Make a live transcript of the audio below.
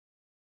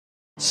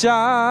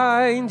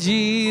Shine,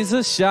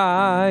 Jesus,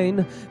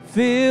 shine.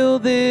 Fill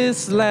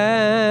this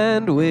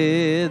land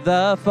with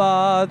the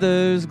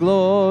Father's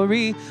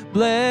glory.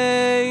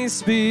 Blaze,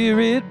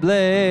 Spirit,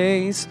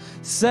 blaze.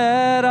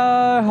 Set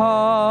our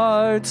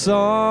hearts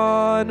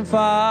on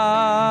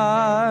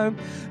fire.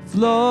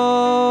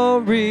 Flow,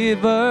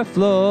 river,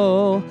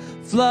 flow.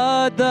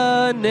 Flood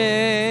the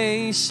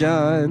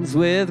nations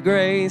with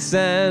grace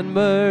and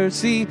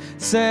mercy.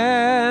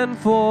 Send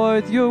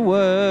forth your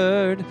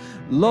word,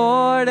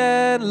 Lord,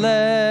 and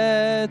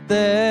let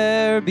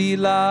there be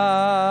light.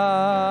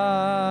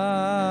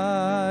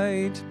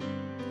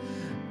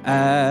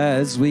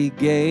 As we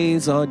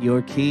gaze on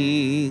your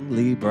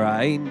kingly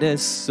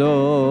brightness,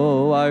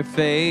 so our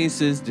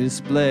faces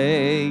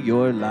display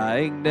your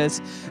likeness,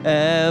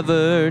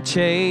 ever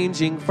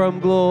changing from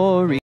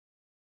glory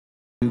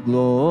to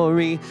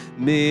glory.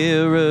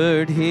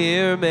 Mirrored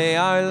here, may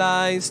our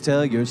lives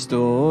tell your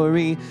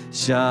story.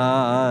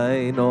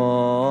 Shine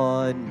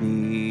on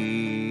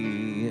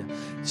me,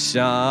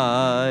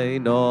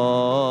 shine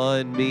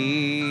on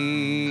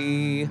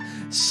me.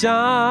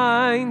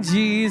 Shine,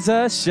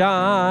 Jesus,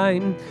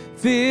 shine.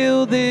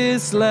 Fill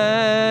this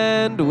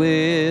land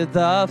with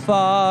the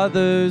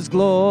Father's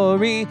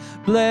glory.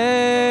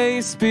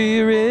 Blaze,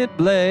 Spirit,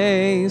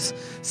 blaze.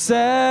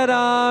 Set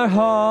our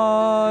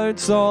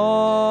hearts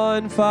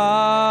on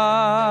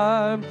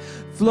fire.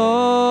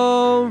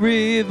 Flow,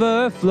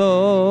 river,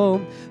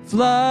 flow.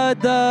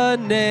 Flood the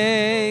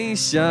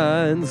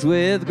nations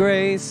with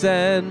grace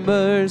and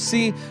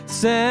mercy.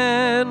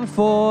 Send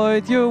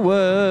forth your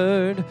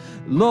word,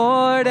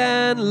 Lord,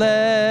 and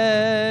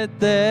let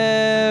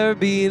there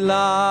be light.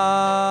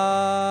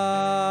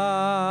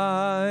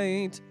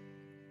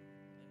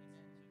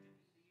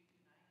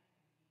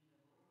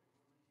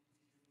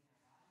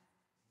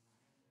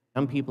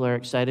 Some people are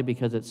excited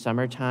because it's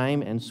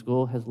summertime and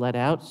school has let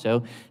out,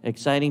 so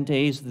exciting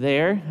days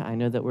there. I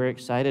know that we're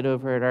excited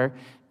over at our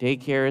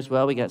daycare as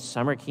well. We got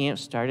summer camp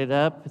started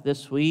up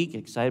this week.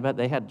 Excited about it.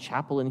 They had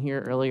chapel in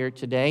here earlier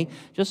today.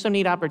 Just some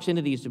neat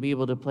opportunities to be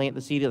able to plant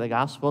the seed of the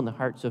gospel in the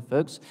hearts of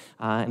folks,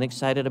 and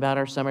excited about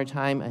our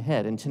summertime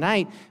ahead. And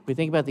tonight, we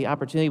think about the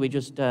opportunity. We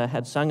just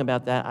had sung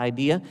about that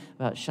idea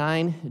about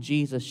shine,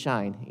 Jesus,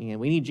 shine. And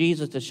we need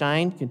Jesus to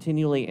shine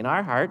continually in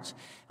our hearts.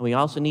 And we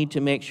also need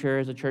to make sure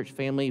as a church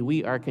family,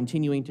 we are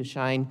continuing to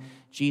shine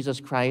Jesus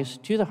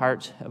Christ to the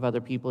hearts of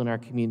other people in our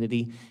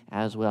community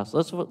as well. So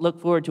let's look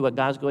forward to what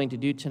God's going to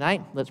do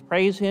tonight. Let's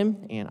praise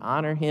him and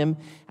honor him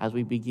as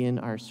we begin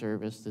our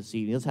service this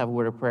evening. Let's have a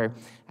word of prayer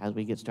as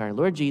we get started.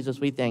 Lord Jesus,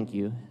 we thank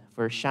you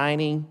for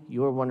shining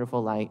your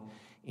wonderful light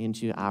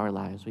into our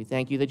lives. We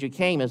thank you that you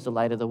came as the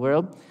light of the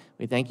world.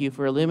 We thank you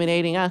for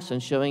illuminating us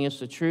and showing us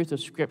the truth of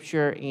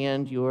Scripture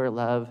and your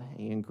love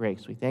and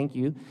grace. We thank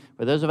you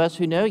for those of us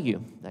who know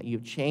you, that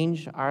you've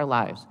changed our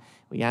lives.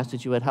 We ask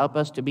that you would help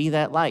us to be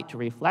that light, to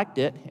reflect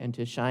it, and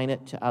to shine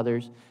it to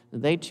others,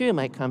 that they too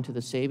might come to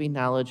the saving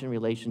knowledge and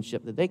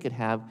relationship that they could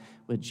have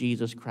with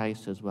Jesus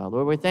Christ as well.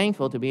 Lord, we're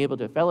thankful to be able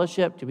to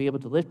fellowship, to be able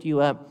to lift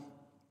you up.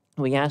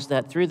 We ask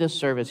that through this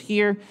service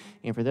here,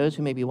 and for those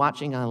who may be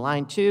watching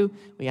online too,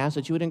 we ask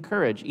that you would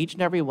encourage each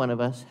and every one of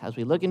us as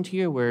we look into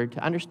your word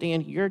to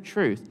understand your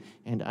truth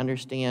and to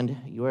understand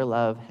your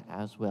love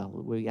as well.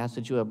 We ask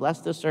that you would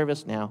bless this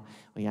service now.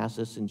 We ask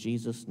this in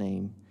Jesus'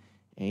 name.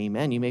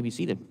 Amen. You may be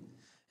seated.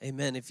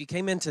 Amen. If you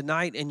came in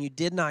tonight and you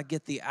did not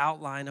get the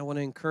outline, I want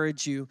to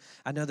encourage you.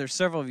 I know there's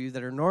several of you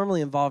that are normally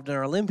involved in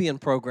our Olympian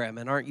program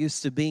and aren't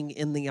used to being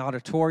in the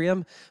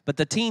auditorium, but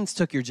the teens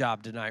took your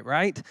job tonight,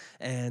 right?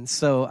 And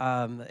so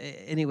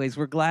anyways,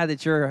 we're glad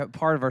that you're a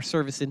part of our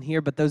service in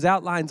here, but those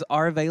outlines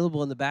are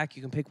available in the back.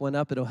 You can pick one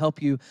up. It'll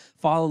help you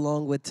follow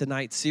along with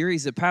tonight's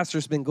series that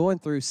Pastor's been going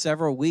through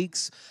several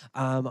weeks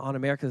on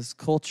America's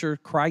culture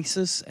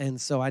crisis, and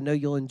so I know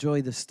you'll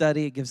enjoy the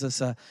study. It gives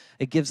us a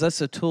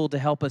tool to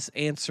help us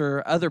answer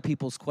other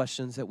people's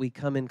questions that we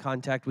come in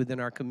contact with in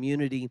our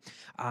community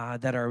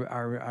that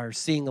are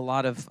seeing a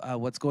lot of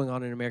what's going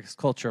on in America's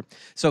culture.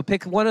 So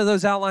pick one of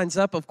those outlines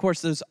up. Of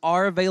course, those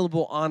are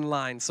available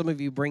online. Some of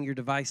you bring your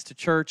device to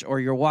church or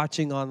you're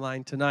watching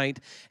online tonight,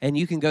 and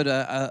you can go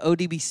to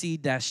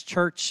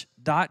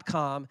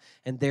odbc-church.com,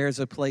 and there's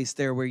a place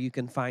there where you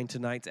can find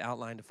tonight's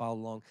outline to follow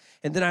along.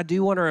 And then I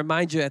do want to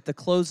remind you, at the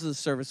close of the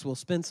service, we'll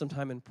spend some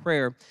time in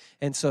prayer.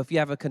 And so if you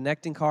have a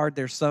connecting card,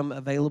 there's some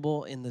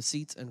available in the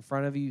seats in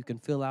front of you. You can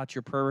fill out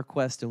your prayer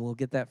request, and we'll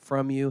get that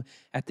from you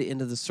at the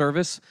end of the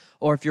service.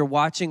 Or if you're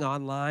watching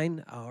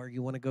online or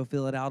you want to go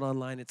fill it out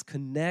online, it's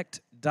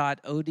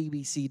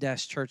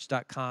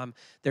connect.odbc-church.com.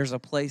 There's a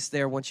place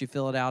there once you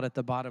fill it out at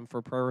the bottom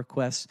for prayer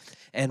requests.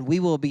 And we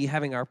will be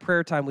having our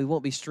prayer time. We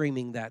won't be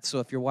streaming that. So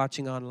if you're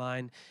watching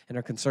online and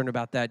are concerned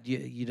about that,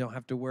 you don't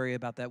have to worry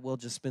about that. We'll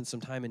just spend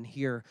some time in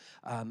here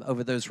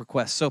over those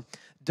requests. So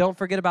don't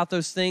forget about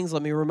those things.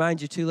 Let me remind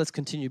you, too, let's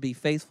continue to be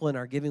faithful in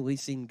our giving. We've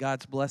seen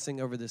God's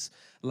blessing over this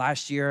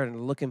last year and are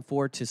looking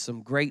forward to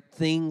some great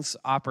things,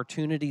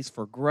 opportunities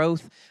for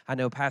growth. I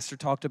know Pastor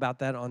talked about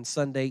that on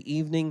Sunday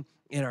evening.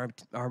 in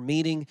our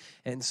meeting.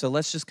 And so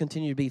let's just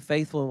continue to be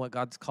faithful in what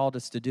God's called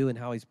us to do and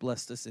how he's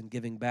blessed us in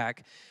giving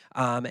back.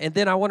 And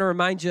then I want to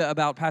remind you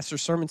about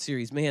Pastor's sermon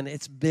series. Man,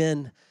 it's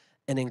been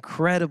an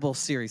incredible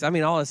series. I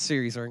mean, all his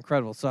series are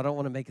incredible, so I don't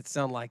want to make it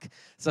sound like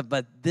stuff,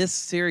 but this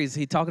series,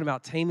 he's talking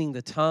about taming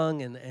the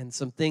tongue and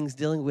some things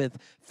dealing with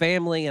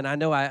family. And I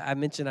know I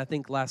mentioned, I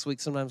think last week,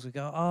 sometimes we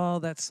go, oh,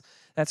 that's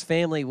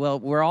family. Well,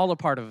 we're all a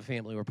part of a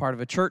family. We're part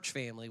of a church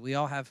family. We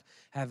all have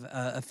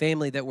a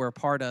family that we're a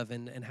part of,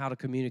 and how to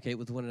communicate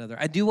with one another.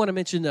 I do want to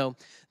mention, though,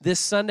 this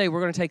Sunday,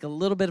 we're going to take a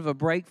little bit of a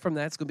break from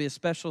that. It's going to be a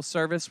special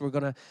service. We're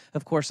going to,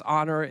 of course,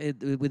 honor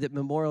it with it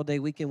Memorial Day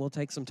weekend. We'll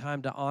take some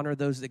time to honor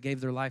those that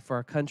gave their life for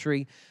our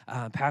country.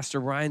 Pastor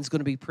Ryan's going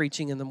to be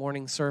preaching in the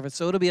morning service.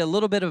 So it'll be a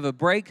little bit of a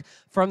break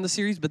from the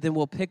series, but then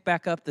we'll pick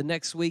back up the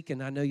next week,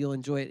 and I know you'll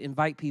enjoy it.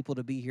 Invite people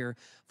to be here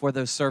for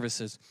those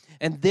services.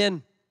 And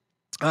then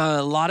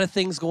a lot of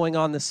things going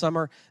on this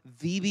summer.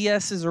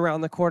 VBS is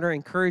around the corner. I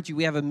encourage you.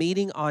 We have a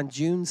meeting on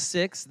June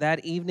 6th,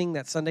 that evening,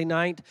 that Sunday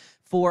night,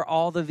 for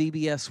all the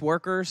VBS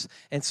workers.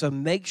 And so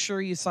make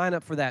sure you sign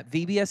up for that.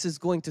 VBS is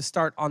going to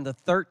start on the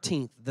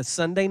 13th, the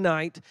Sunday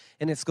night,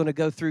 and it's going to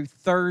go through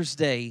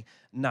Thursday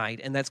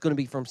night, and that's going to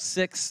be from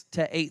 6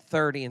 to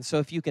 8:30. And so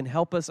if you can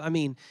help us, I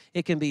mean,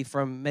 it can be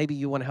from maybe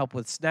you want to help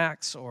with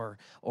snacks, or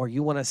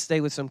you want to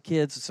stay with some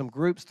kids, some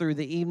groups through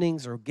the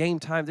evenings, or game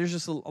time. There's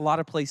just a lot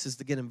of places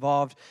to get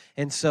involved.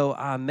 And so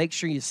make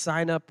sure you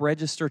sign up,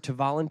 register to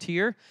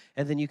volunteer,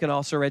 and then you can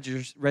also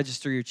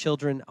register your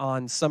children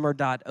on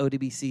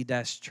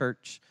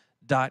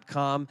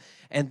summer.odbc-church.com.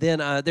 And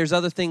then there's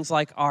other things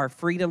like our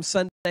Freedom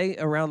Sunday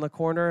around the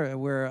corner.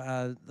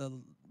 We're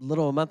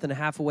little a month and a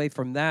half away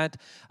from that,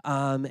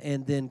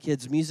 and then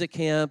kids music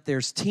camp.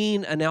 There's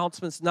teen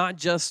announcements, not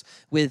just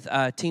with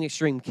Teen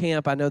Extreme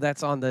Camp. I know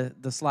that's on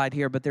the slide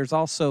here, but there's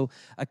also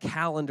a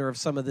calendar of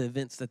some of the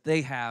events that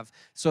they have.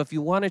 So if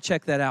you want to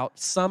check that out,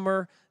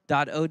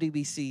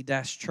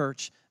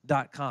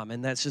 summer.odbc-church.com,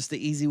 and that's just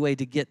the easy way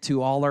to get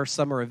to all our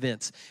summer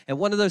events. And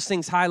one of those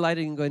things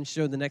highlighted, and go ahead and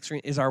show the next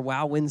screen, is our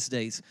Wow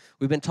Wednesdays.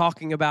 We've been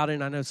talking about it,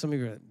 and I know some of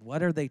you are like,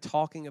 what are they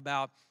talking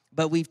about?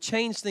 But we've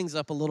changed things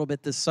up a little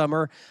bit this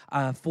summer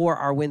for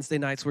our Wednesday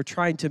nights. We're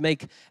trying to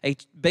make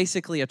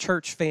basically a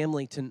church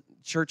family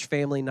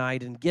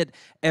night and get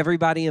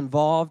everybody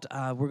involved.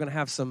 We're going to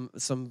have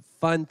some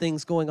fun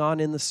things going on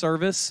in the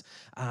service.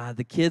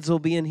 The kids will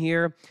be in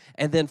here.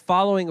 And then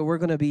following, we're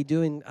going to be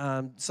doing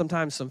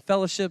sometimes some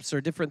fellowships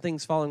or different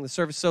things following the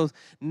service. So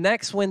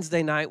next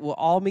Wednesday night, we'll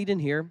all meet in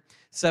here,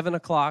 7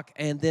 o'clock,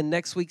 and then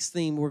next week's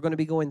theme, we're going to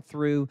be going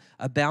through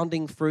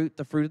abounding fruit,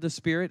 the fruit of the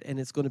Spirit, and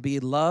it's going to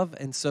be love,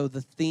 and so the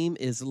theme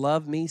is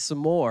love me some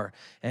more.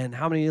 And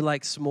how many of you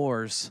like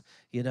s'mores?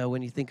 You know,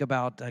 when you think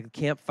about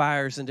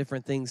campfires and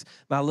different things.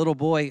 My little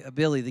boy,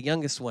 Billy, the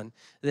youngest one,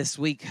 this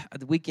week,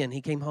 the weekend,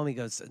 he came home, he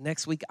goes,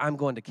 next week I'm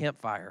going to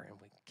campfire. And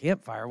we,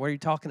 campfire? What are you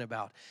talking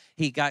about?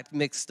 He got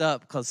mixed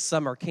up because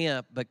summer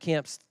camp, but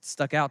camp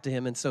stuck out to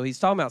him. And so he's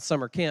talking about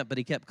summer camp, but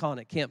he kept calling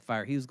it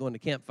campfire. He was going to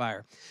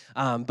campfire.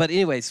 But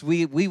anyways,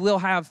 we will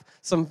have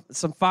some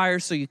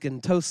fires so you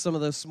can toast some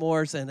of those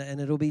s'mores, and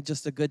it'll be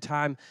just a good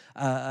time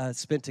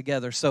spent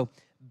together. So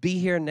be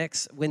here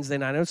next Wednesday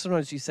night. I know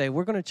sometimes you say,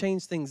 we're going to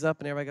change things up,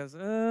 and everybody goes,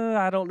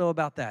 I don't know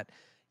about that.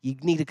 You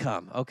need to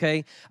come,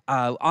 okay?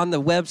 On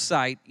the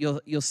website,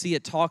 you'll see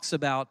it talks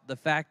about the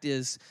fact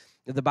is,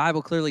 the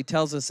Bible clearly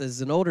tells us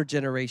as an older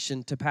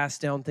generation to pass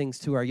down things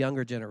to our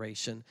younger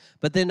generation.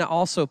 But then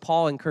also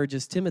Paul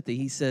encourages Timothy.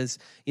 He says,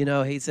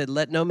 he said,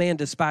 let no man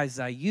despise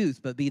thy youth,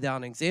 but be thou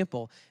an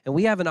example. And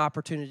we have an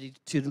opportunity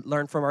to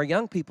learn from our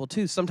young people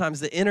too. Sometimes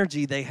the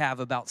energy they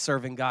have about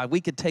serving God, we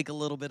could take a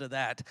little bit of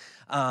that.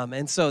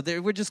 And so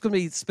we're just going to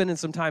be spending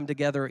some time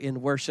together in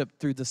worship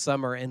through the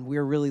summer, and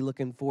we're really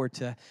looking forward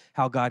to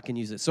how God can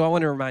use it. So I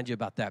want to remind you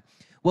about that.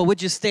 Well,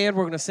 would you stand?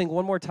 We're going to sing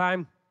one more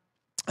time.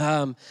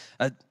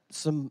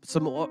 Some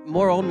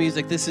more old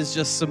music. This is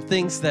just some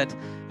things that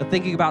I'm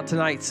thinking about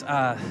tonight's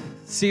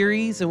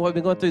series and what we've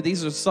been going through.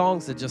 These are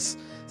songs that just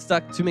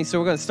stuck to me. So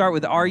we're going to start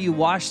with Are You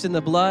Washed in the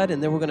Blood?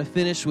 And then we're going to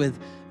finish with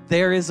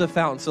There Is a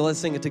Fountain. So let's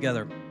sing it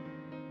together.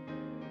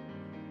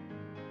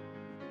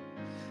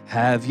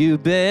 Have you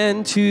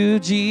been to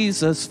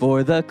Jesus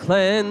for the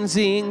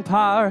cleansing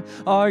power?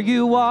 Are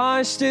you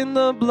washed in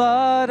the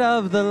blood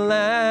of the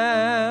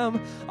Lamb?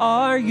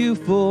 Are you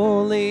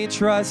fully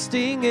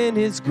trusting in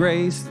His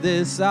grace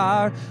this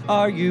hour?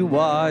 Are you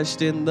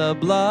washed in the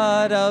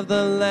blood of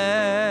the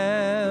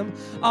Lamb?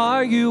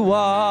 Are you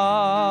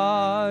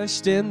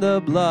washed in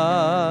the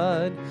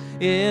blood,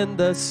 in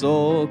the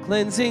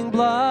soul-cleansing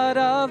blood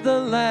of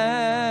the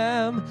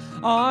Lamb?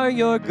 Are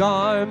your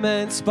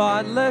garments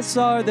spotless?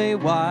 Are they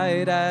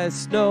white as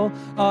snow?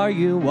 Are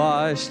you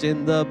washed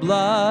in the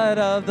blood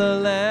of the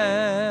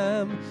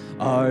Lamb?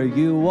 Are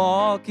you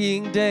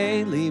walking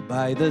daily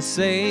by the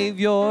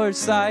Savior's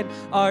side?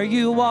 Are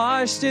you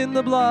washed in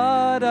the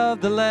blood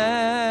of the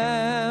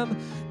Lamb?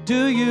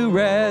 Do you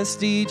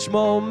rest each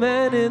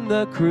moment in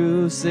the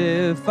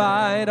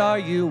crucified? Are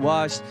you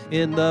washed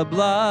in the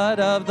blood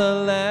of the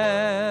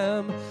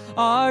Lamb?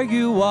 Are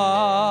you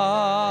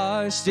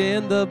washed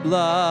in the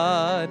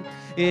blood,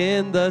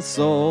 in the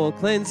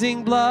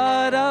soul-cleansing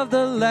blood of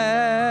the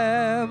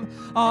Lamb?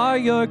 Are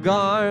your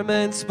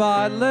garments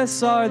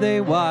spotless? Are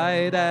they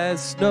white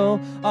as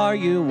snow? Are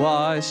you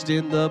washed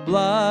in the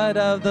blood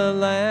of the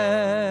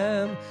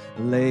Lamb?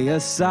 Lay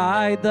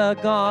aside the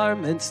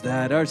garments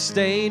that are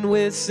stained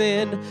with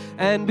sin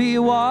and be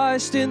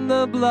washed in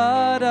the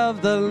blood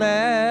of the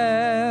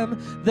Lamb.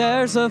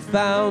 There's a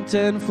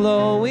fountain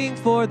flowing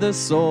for the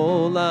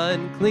soul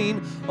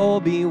unclean. Oh,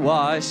 be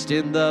washed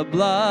in the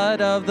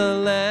blood of the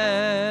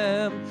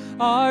Lamb.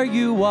 Are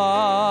you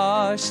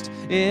washed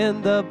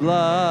in the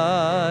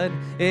blood,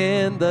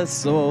 in the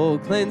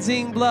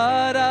soul-cleansing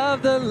blood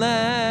of the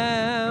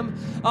Lamb?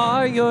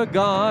 Are your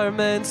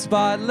garments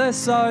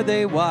spotless? Are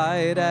they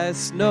white as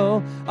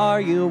snow?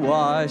 Are you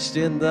washed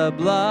in the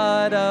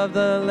blood of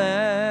the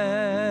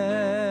Lamb?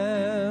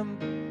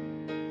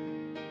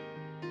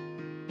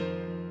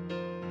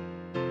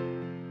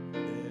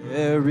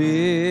 There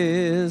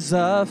is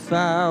a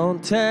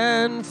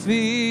fountain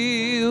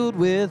filled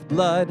with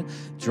blood,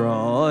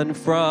 drawn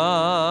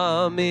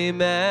from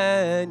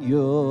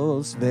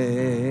Emmanuel's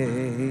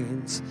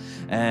veins,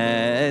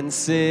 and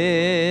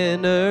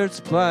sinners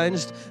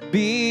plunged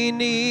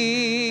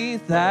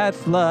beneath that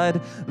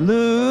flood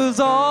lose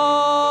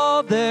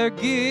all their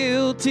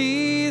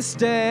guilty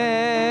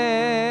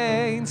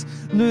stains,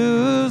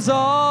 lose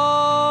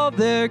all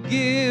their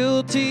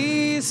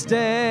guilty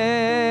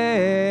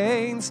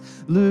stains,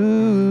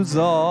 lose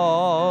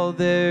all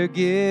their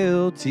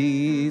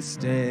guilty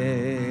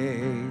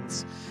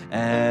stains.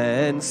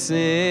 And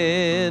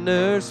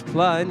sinners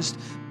plunged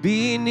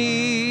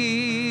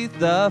beneath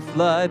the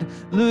flood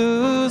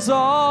lose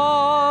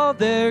all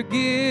their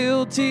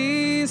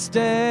guilty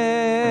stains.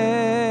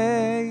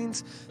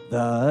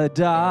 The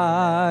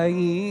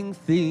dying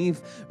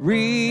thief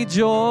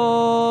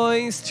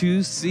rejoiced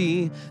to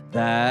see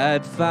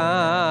that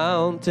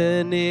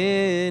fountain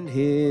in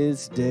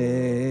his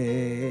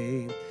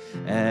day.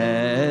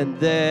 And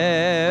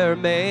there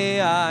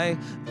may I,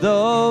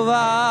 though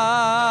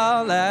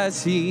vile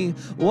as he,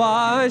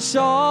 wash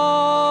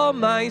all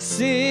my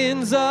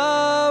sins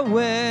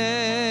away,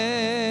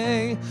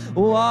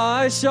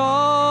 wash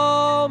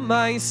all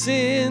my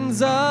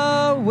sins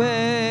away,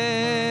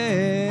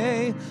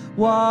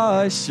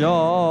 wash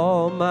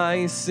all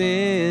my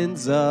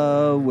sins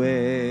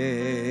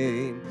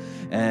away.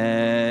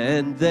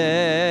 And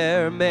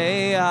there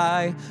may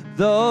I,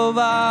 though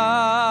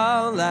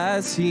vile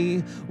as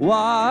he,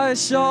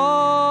 wash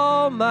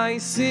all my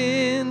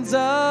sins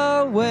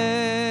away.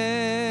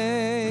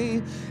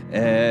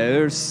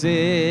 Ere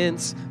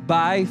since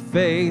by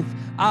faith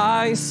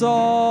I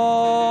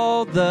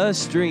saw the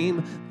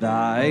stream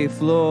thy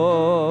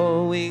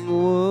flowing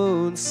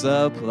wounds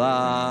supply,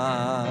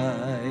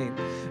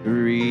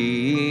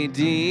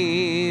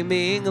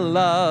 redeeming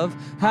love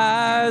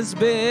has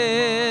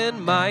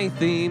been my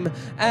theme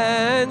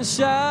and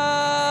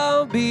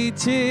shall be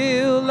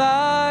till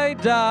I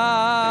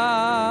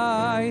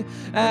die,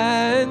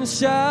 and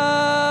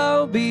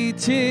shall be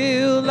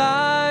till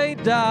I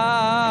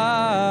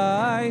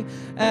die,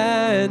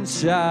 and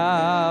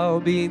shall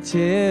be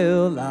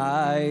till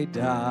I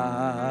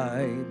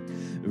die.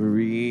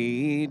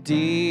 Redeeming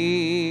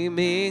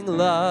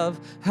love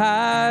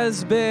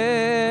has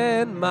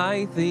been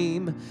my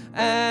theme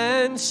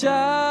and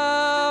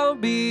shall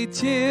be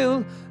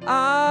till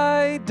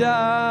I die.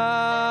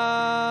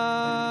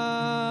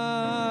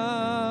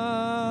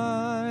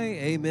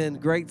 Amen.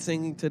 Great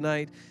singing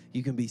tonight.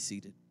 You can be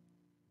seated.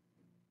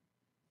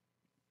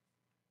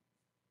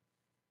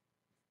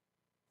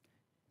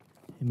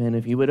 Amen.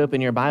 If you would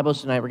open your Bibles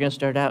tonight, we're going to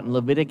start out in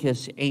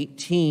Leviticus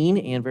 18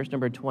 and verse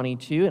number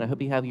 22. And I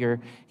hope you have your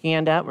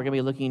hand out. We're going to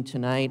be looking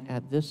tonight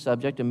at this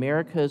subject,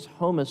 America's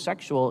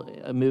homosexual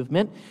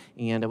movement.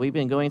 And we've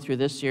been going through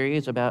this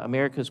series about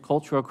America's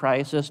cultural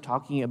crisis,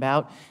 talking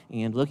about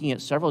and looking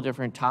at several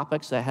different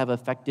topics that have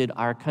affected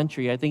our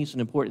country. I think it's an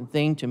important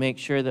thing to make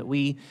sure that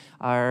we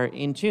are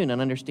in tune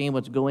and understand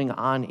what's going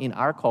on in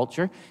our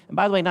culture. And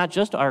by the way, not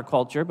just our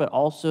culture, but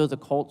also the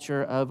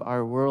culture of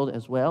our world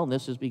as well. And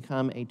this has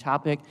become a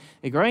topic,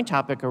 a growing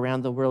topic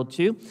around the world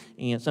too,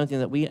 and something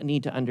that we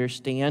need to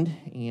understand.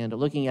 And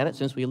looking at it,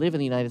 since we live in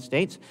the United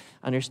States,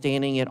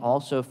 understanding it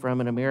also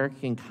from an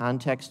American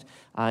context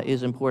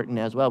is important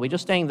as well. We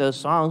just sang those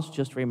songs,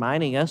 just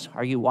reminding us,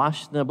 are you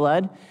washed in the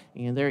blood?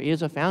 And there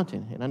is a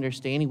fountain. And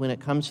understanding when it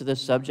comes to this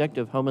subject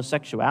of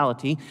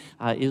homosexuality,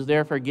 is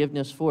there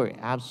forgiveness for it?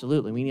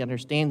 Absolutely. We need to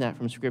understand that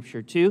from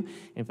Scripture too.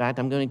 In fact,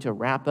 I'm going to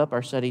wrap up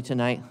our study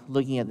tonight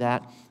looking at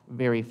that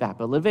very fact.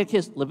 But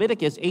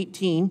Leviticus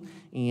 18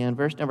 and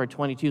verse number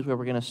 22 is where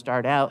we're going to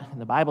start out.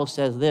 And the Bible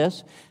says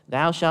this,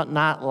 thou shalt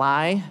not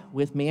lie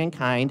with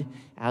mankind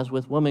as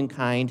with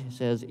womankind. It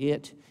says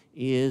it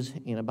is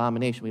an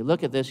abomination. We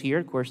look at this here,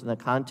 of course, in the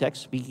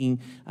context, speaking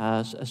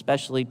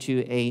especially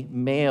to a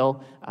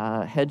male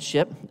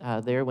headship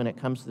there when it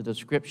comes to the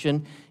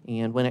description.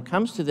 And when it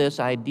comes to this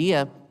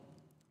idea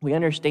We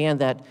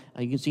understand that,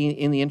 you can see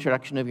in the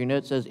introduction of your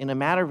note, says, in a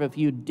matter of a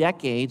few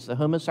decades, the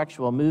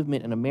homosexual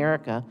movement in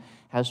America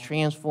has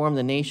transformed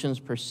the nation's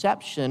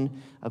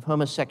perception of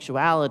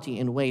homosexuality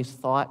in ways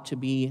thought to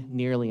be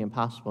nearly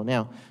impossible.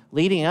 Now,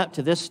 leading up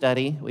to this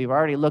study, we've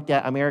already looked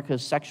at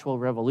America's sexual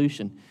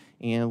revolution.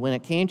 And when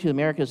it came to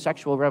America's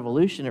sexual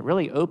revolution, it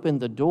really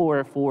opened the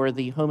door for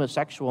the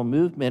homosexual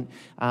movement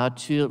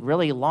to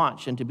really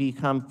launch and to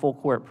become full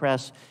court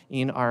press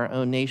in our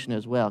own nation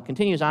as well.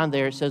 Continues on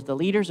there, it says, the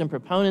leaders and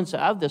proponents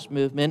of this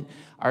movement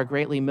are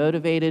greatly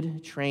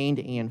motivated, trained,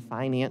 and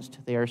financed.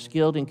 They are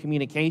skilled in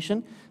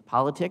communication,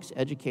 politics,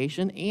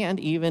 education, and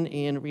even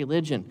in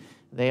religion.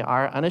 They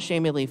are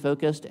unashamedly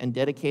focused and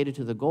dedicated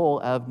to the goal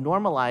of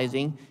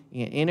normalizing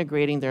and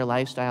integrating their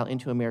lifestyle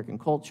into American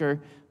culture,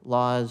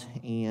 laws,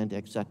 and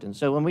acceptance.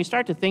 So when we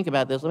start to think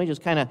about this, let me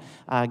just kind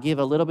of give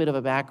a little bit of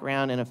a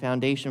background and a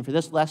foundation for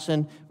this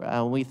lesson.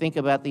 When we think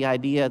about the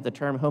idea, the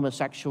term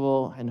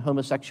homosexual and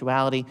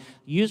homosexuality,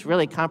 used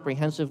really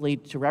comprehensively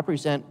to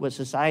represent what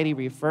society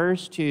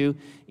refers to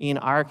in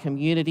our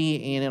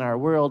community and in our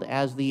world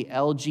as the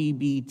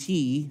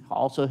LGBT,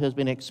 also has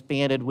been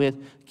expanded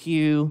with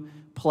Q,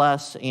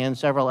 plus, and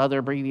several other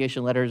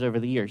abbreviation letters over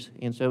the years.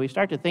 And so we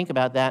start to think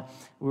about that.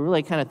 We're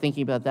really kind of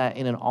thinking about that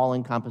in an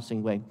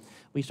all-encompassing way.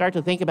 We start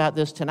to think about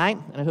this tonight,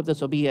 and I hope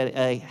this will be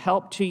a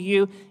help to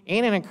you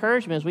and an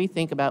encouragement as we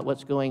think about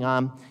what's going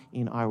on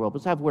in our world.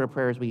 Let's have a word of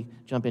prayer as we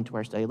jump into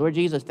our study. Lord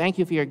Jesus, thank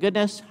you for your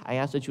goodness. I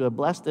ask that you would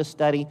bless this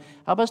study.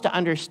 Help us to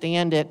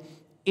understand it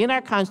in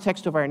our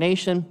context of our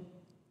nation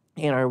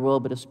and our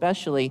world, but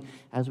especially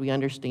as we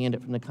understand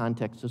it from the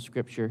context of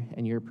Scripture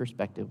and your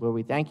perspective. Lord,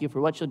 we thank you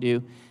for what you'll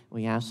do.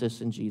 We ask this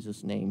in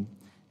Jesus' name.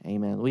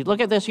 Amen. We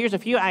look at this. Here's a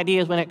few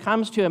ideas when it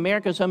comes to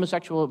America's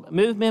homosexual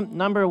movement.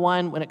 Number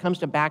one, when it comes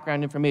to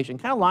background information,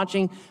 kind of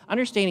launching,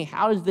 understanding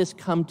how does this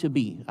come to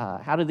be?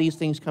 How do these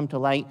things come to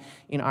light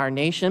in our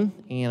nation?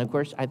 And of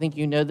course, I think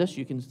you know this.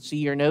 You can see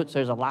your notes.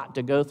 There's a lot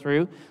to go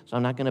through, so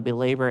I'm not going to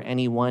belabor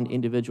any one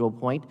individual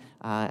point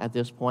at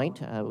this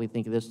point. We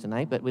think of this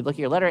tonight, but we look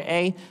here. Letter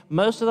A,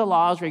 most of the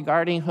laws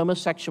regarding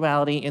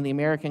homosexuality in the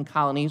American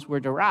colonies were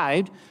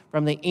derived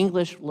from the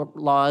English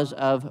laws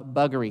of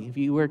buggery. If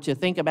you were to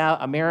think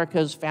about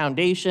America's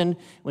foundation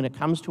when it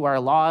comes to our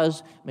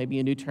laws, maybe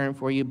a new term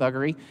for you,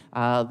 buggery,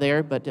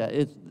 but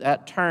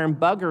that term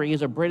buggery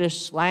is a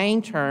British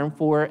slang term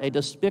for a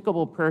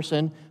despicable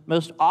person,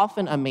 most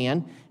often a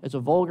man. It's a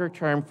vulgar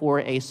term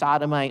for a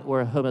sodomite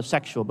or a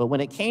homosexual. But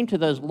when it came to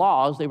those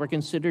laws, they were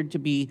considered to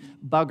be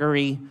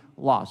buggery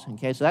laws.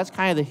 Okay, so that's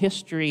kind of the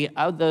history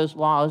of those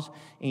laws.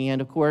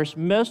 And of course,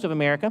 most of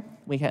America,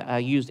 we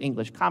used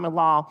English common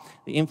law,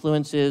 the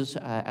influences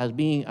as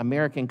being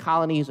American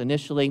colonies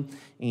initially,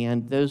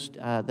 and those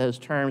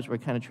terms were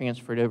kind of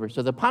transferred over.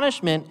 So the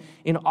punishment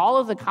in all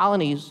of the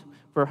colonies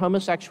for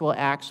homosexual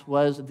acts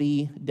was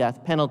the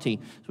death penalty.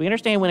 So we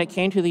understand when it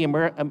came to the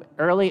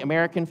early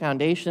American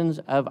foundations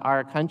of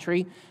our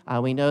country,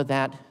 we know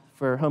that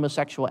for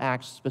homosexual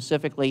acts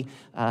specifically,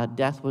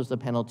 death was the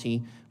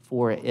penalty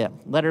for it.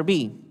 Letter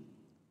B,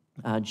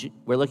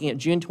 we're looking at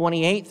June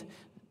 28th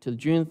to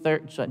July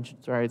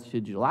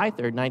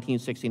 3rd,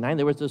 1969.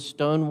 There was the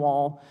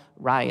Stonewall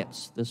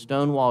riots. The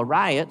Stonewall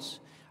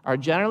riots are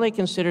generally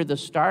considered the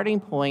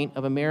starting point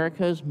of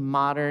America's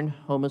modern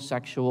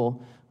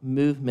homosexual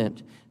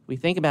movement. We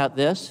think about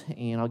this,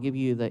 and I'll give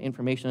you the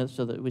information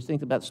so that we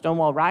think about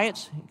Stonewall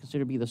riots,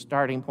 considered to be the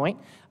starting point.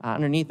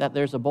 Underneath that,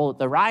 there's a bullet.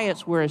 The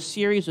riots were a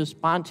series of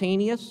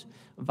spontaneous,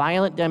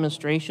 violent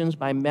demonstrations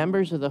by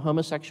members of the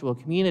homosexual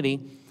community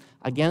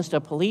against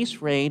a police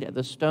raid at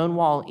the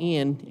Stonewall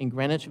Inn in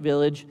Greenwich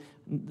Village,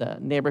 the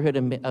neighborhood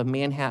of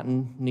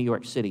Manhattan, New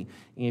York City.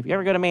 And if you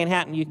ever go to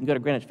Manhattan, you can go to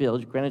Greenwich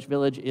Village. Greenwich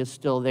Village is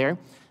still there.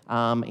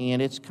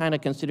 And it's kind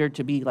of considered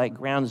to be like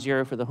ground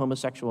zero for the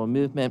homosexual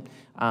movement,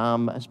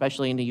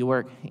 especially in New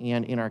York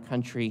and in our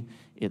country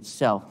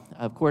itself.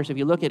 Of course, if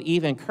you look at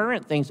even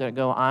current things that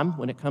go on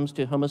when it comes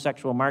to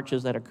homosexual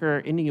marches that occur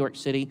in New York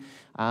City,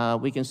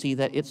 we can see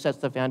that it sets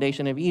the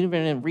foundation. And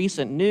even in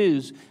recent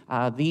news,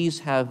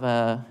 this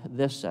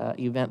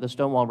event, the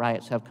Stonewall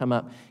riots, have come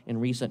up in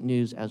recent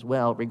news as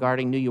well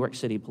regarding New York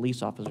City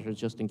police officers,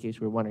 just in case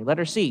you were wondering.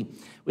 Letter C,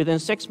 within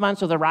 6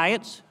 months of the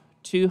riots,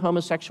 2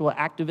 homosexual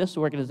activist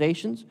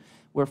organizations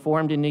were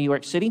formed in New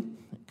York City,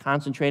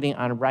 concentrating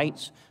on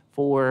rights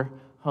for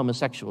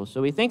homosexuals.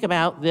 So we think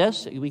about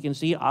this, we can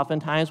see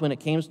oftentimes when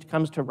it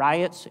comes to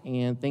riots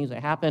and things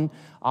that happen,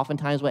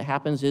 oftentimes what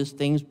happens is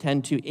things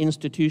tend to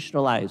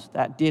institutionalize.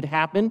 That did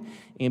happen,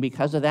 and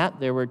because of that,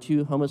 there were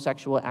 2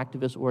 homosexual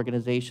activist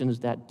organizations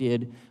that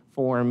did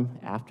form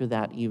after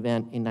that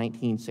event in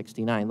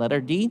 1969. Letter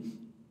D,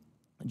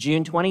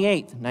 June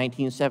 28th,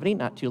 1970,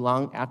 not too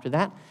long after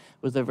that,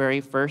 was the very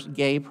first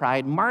gay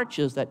pride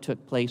marches that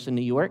took place in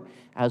New York,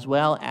 as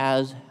well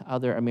as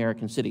other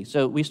American cities.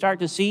 So we start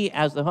to see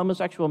as the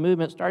homosexual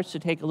movement starts to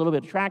take a little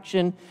bit of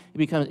traction, it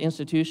becomes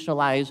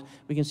institutionalized,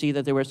 we can see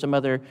that there were some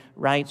other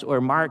rights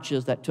or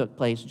marches that took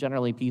place,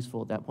 generally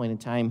peaceful at that point in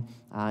time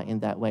in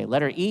that way.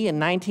 Letter E, in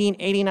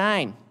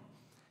 1989,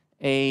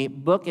 a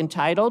book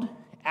entitled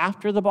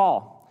After the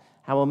Ball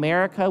How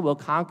America Will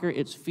Conquer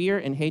Its Fear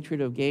and Hatred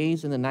of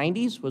Gays in the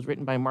 90s was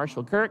written by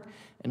Marshall Kirk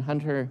and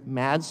Hunter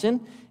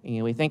Madsen.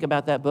 And we think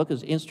about that book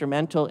as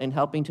instrumental in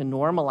helping to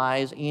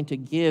normalize and to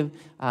give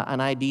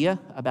an idea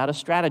about a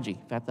strategy.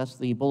 In fact, that's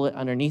the bullet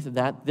underneath of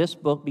that. This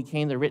book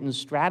became the written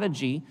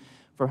strategy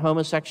for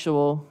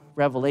homosexual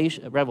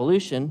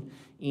revolution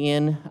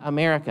in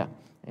America.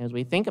 As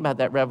we think about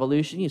that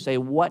revolution, you say,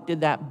 what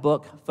did that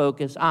book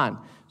focus on?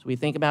 So we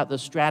think about the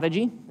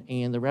strategy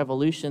and the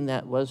revolution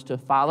that was to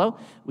follow.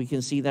 We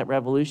can see that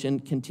revolution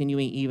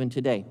continuing even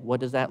today.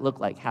 What does that look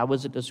like? How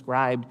was it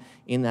described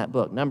in that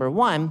book? Number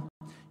one,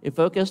 it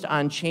focused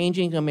on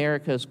changing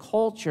America's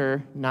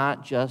culture,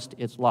 not just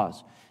its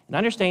laws. And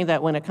understanding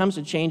that when it comes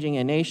to changing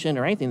a nation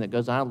or anything that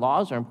goes on,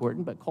 laws are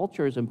important, but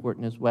culture is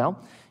important as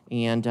well.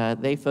 And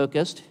they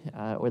focused,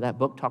 or that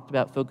book talked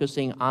about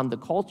focusing on the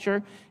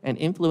culture and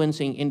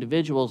influencing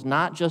individuals,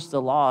 not just the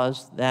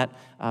laws that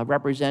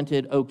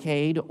represented,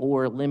 okayed,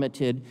 or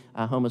limited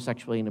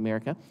homosexuality in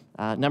America.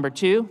 Number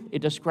two, it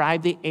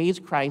described the AIDS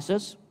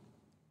crisis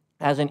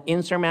as an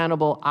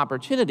insurmountable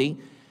opportunity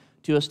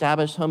to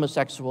establish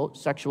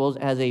homosexuals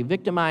as a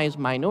victimized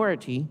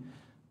minority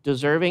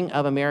deserving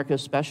of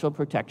America's special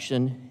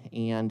protection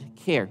and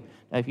care.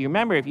 Now, if you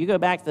remember, if you go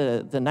back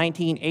to the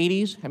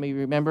 1980s, how many of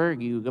you remember?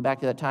 You go back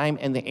to that time,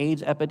 and the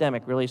AIDS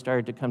epidemic really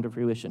started to come to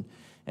fruition.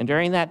 And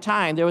during that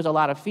time, there was a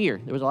lot of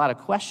fear. There was a lot of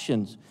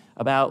questions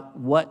about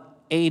what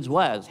AIDS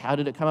was. How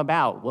did it come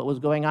about? What was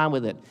going on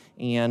with it?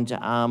 And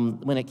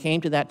when it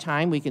came to that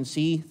time, we can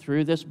see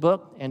through this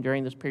book and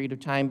during this period of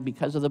time,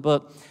 because of the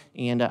book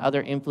and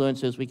other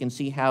influences, we can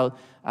see how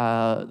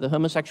the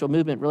homosexual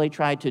movement really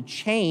tried to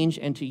change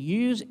and to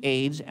use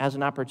AIDS as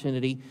an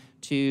opportunity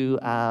to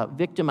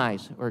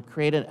victimize or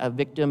create a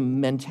victim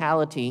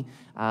mentality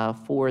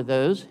for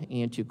those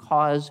and to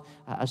cause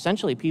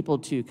essentially people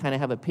to kind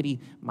of have a pity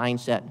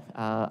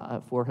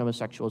mindset for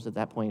homosexuals at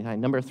that point in time.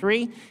 Number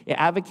three, it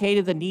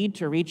advocated the need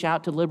to reach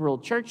out to liberal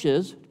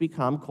churches to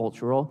become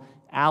cultural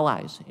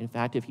allies. In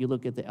fact, if you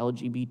look at the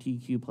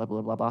LGBTQ, blah,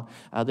 blah, blah,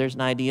 blah, there's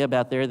an idea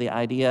about there, the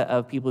idea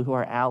of people who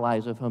are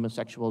allies of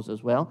homosexuals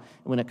as well.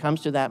 And when it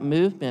comes to that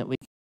movement, we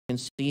can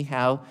see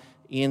how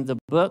in the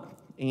book,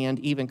 and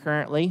even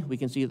currently, we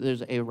can see that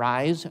there's a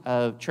rise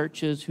of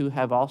churches who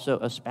have also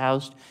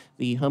espoused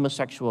the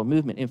homosexual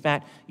movement. In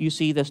fact, you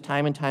see this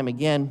time and time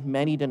again,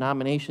 many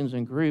denominations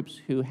and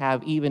groups who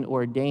have even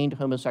ordained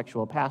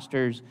homosexual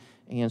pastors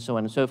and so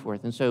on and so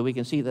forth. And so we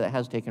can see that it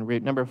has taken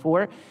root. Number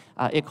four,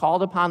 it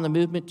called upon the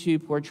movement to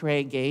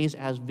portray gays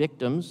as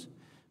victims,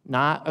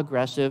 not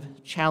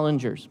aggressive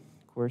challengers.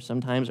 Of course,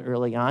 sometimes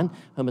early on,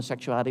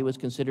 homosexuality was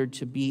considered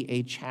to be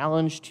a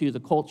challenge to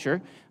the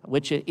culture,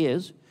 which it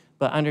is.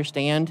 But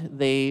understand,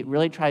 they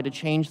really tried to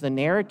change the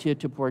narrative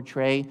to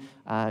portray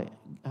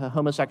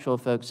homosexual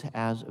folks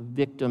as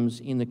victims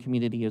in the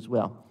community as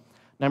well.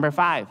 Number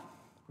five,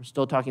 we're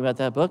still talking about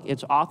that book.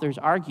 Its authors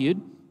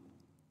argued,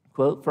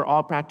 quote, for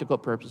all practical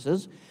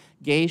purposes,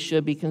 gays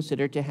should be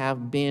considered to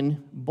have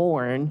been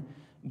born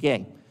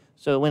gay.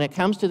 So when it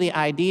comes to the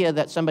idea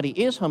that somebody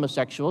is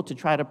homosexual, to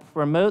try to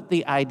promote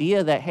the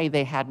idea that, hey,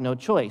 they had no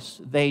choice.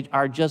 They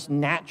are just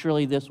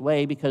naturally this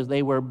way because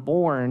they were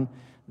born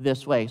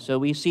this way. So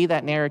we see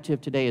that narrative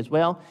today as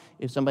well.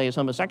 If somebody is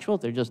homosexual,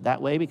 they're just that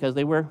way because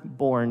they were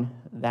born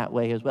that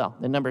way as well.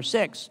 Then number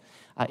six,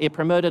 it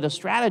promoted a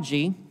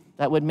strategy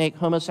that would make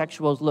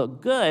homosexuals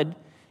look good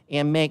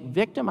and make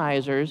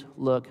victimizers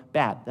look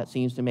bad. That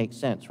seems to make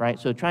sense, right?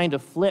 So trying to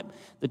flip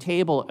the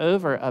table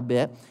over a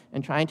bit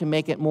and trying to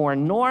make it more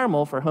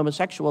normal for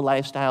homosexual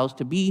lifestyles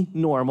to be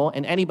normal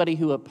and anybody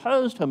who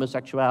opposed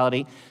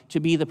homosexuality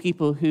to be the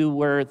people who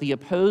were the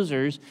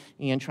opposers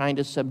and trying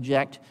to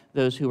subject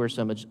those who were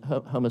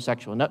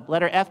homosexual.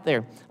 Letter F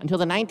there. Until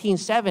the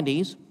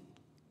 1970s,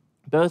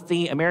 both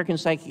the American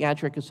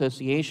Psychiatric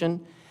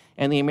Association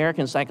and the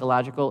American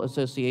Psychological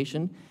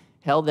Association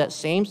held that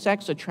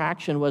same-sex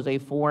attraction was a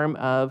form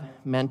of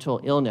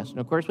mental illness. And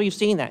of course, we've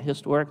seen that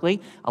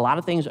historically. A lot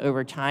of things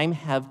over time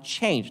have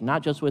changed,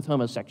 not just with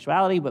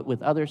homosexuality, but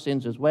with other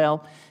sins as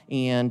well.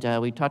 And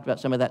we talked about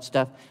some of that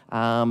stuff.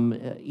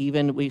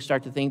 Even we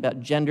start to think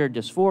about gender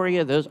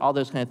dysphoria, all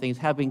those kind of things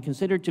have been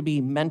considered to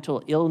be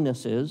mental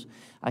illnesses.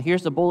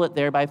 Here's the bullet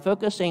there. By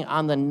focusing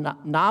on the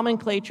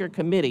nomenclature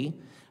committee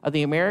of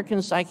the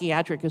American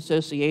Psychiatric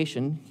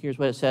Association, here's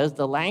what it says,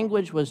 the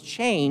language was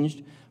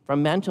changed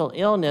from mental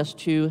illness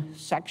to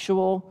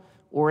sexual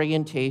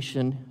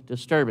orientation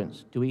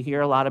disturbance. Do we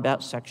hear a lot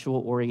about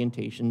sexual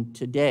orientation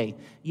today?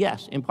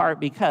 Yes, in part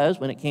because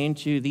when it came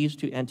to these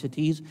two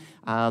entities,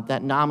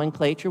 that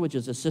nomenclature, which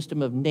is a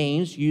system of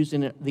names used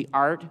in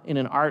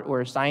an art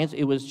or a science,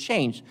 it was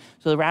changed.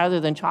 So rather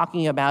than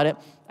talking about it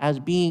as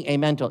being a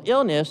mental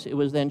illness, it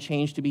was then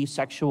changed to be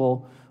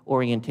sexual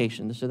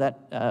orientation. So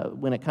that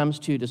when it comes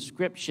to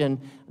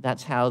description,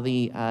 that's how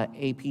the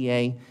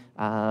APA,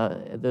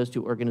 those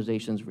two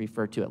organizations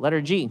refer to it. Letter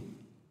G,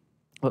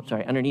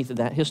 underneath of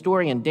that,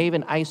 historian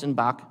David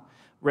Eisenbach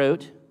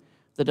wrote,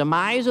 the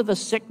demise of the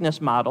sickness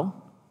model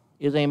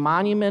is a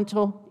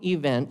monumental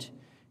event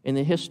in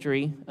the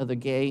history of the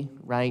gay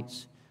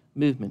rights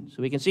movement.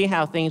 So we can see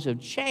how things have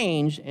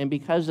changed, and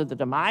because of the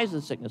demise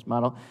of the sickness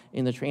model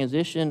in the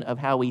transition of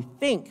how we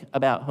think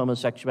about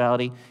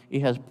homosexuality,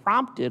 it has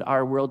prompted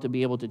our world to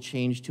be able to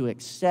change to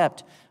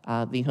accept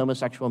the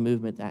homosexual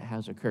movement that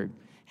has occurred.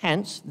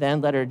 Hence,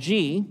 then, letter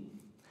G,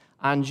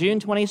 on June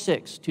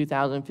 26,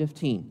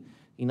 2015,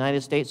 the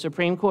United States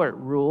Supreme Court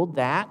ruled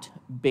that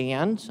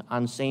bans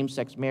on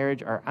same-sex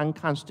marriage are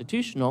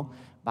unconstitutional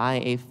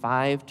by a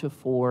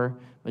 5-4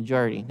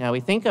 majority. Now, we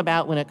think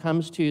about when it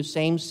comes to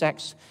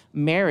same-sex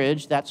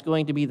marriage, that's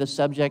going to be the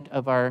subject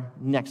of our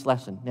next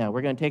lesson. Now,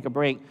 we're going to take a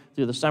break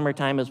through the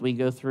summertime as we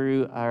go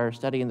through our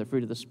study in the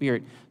fruit of the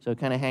Spirit, so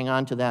kind of hang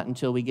on to that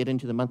until we get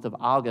into the month of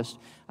August.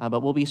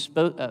 But we'll be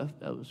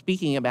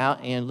speaking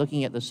about and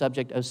looking at the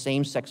subject of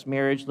same-sex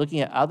marriage, looking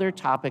at other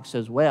topics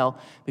as well,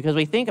 because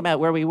we think about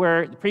where we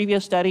were. The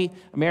previous study,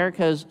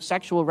 America's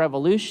sexual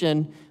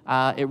revolution,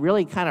 it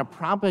really kind of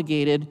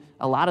propagated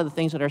a lot of the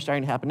things that are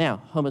starting to happen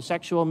now.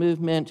 Homosexual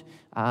movement,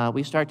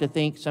 we start to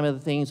think some of the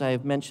things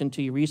I've mentioned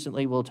to you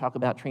recently. We'll talk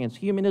about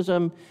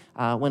transhumanism.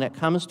 When it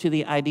comes to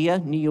the idea,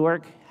 New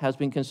York has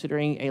been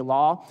considering a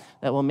law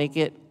that will make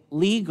it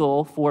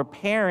legal for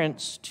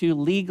parents to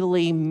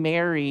legally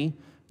marry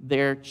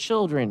their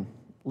children,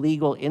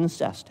 legal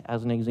incest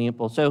as an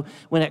example. So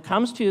when it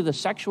comes to the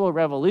sexual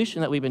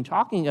revolution that we've been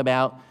talking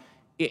about,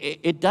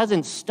 it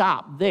doesn't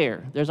stop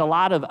there. There's a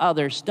lot of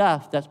other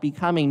stuff that's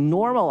becoming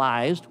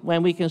normalized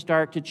when we can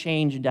start to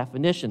change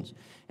definitions.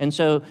 And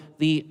so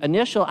the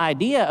initial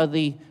idea of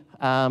the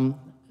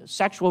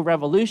sexual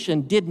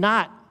revolution did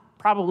not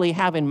probably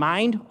have in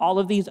mind all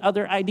of these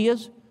other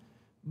ideas,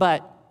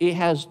 but it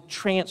has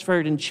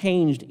transferred and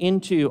changed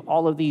into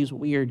all of these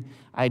weird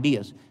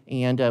ideas.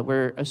 And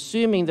we're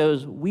assuming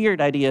those weird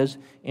ideas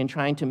and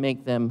trying to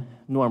make them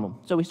normal.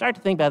 So we start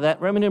to think about that.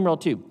 Roman numeral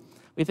 2.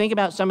 We think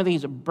about some of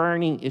these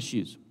burning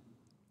issues.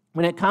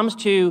 When it comes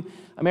to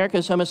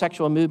America's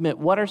homosexual movement,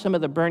 what are some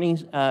of the burning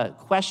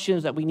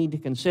questions that we need to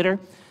consider?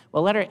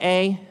 Well, letter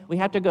A, we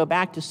have to go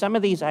back to some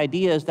of these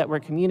ideas that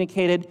were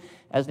communicated,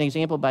 as an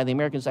example, by the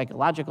American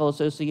Psychological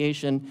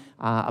Association,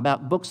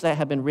 about books that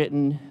have been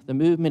written, the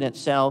movement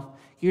itself.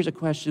 Here's a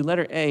question.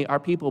 Letter A, are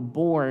people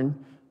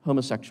born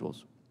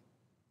homosexuals?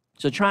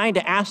 So trying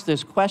to ask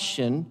this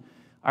question,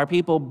 are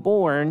people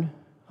born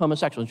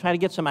homosexuals? Try to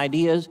get some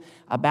ideas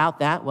about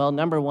that. Well,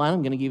 number one,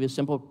 I'm going to give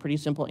you a pretty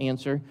simple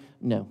answer.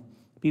 No.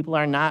 People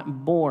are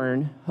not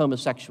born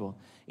homosexual.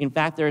 In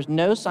fact, there's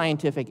no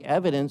scientific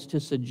evidence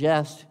to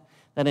suggest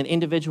that an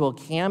individual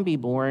can be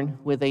born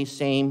with a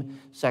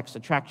same-sex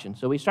attraction.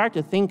 So we start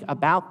to think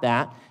about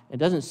that. It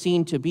doesn't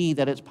seem to be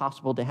that it's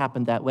possible to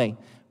happen that way.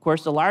 Of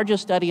course, the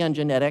largest study on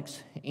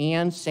genetics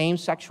and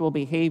same-sexual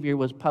behavior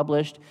was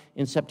published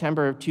in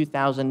September of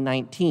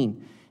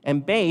 2019.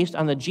 And based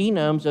on the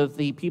genomes of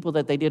the people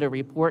that they did a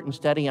report and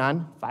study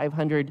on,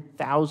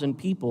 500,000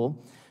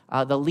 people,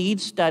 the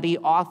lead study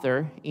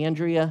author,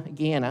 Andrea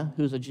Ganna,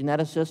 who's a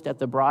geneticist at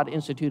the Broad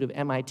Institute of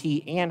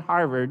MIT and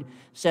Harvard,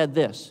 said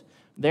this: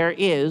 there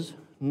is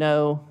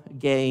no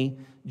gay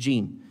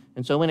gene.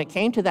 And so when it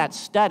came to that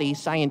study,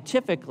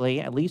 scientifically,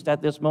 at least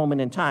at this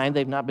moment in time,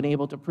 they've not been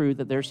able to prove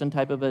that there's some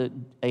type of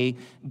a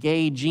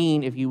gay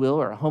gene, if you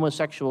will, or a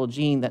homosexual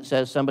gene that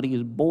says somebody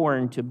is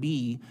born to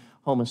be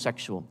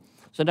homosexual.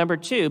 So number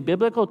two,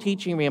 biblical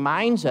teaching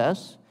reminds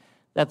us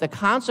that the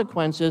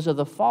consequences of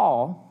the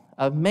fall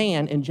of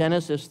man in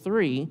Genesis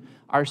 3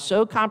 are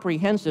so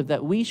comprehensive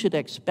that we should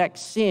expect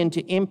sin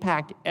to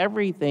impact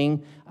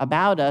everything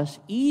about us,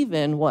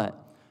 even what?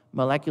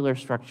 Molecular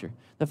structure.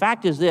 The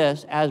fact is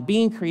this: as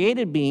being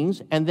created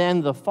beings and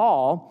then the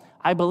fall,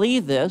 I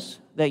believe this,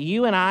 that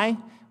you and I,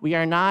 we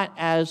are not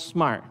as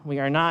smart, we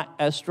are not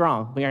as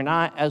strong, we are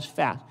not as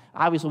fast.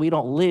 Obviously, we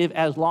don't live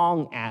as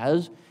long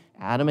as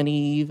Adam and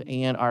Eve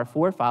and our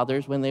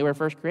forefathers when they were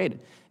first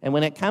created. And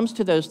when it comes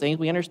to those things,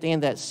 we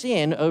understand that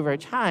sin over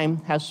time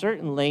has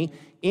certainly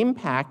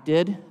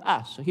impacted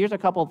us. So here's a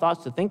couple of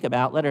thoughts to think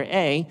about. Letter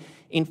A,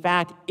 in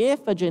fact,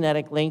 if a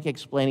genetic link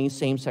explaining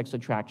same-sex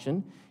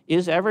attraction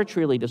is ever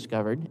truly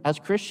discovered, as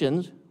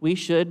Christians, we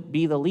should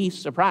be the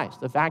least surprised.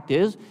 The fact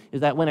is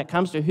that when it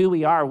comes to who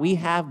we are, we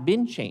have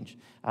been changed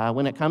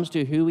when it comes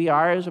to who we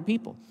are as a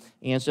people.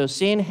 And so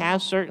sin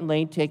has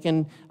certainly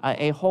taken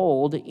a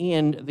hold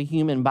in the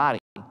human body.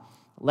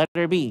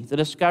 Letter B, the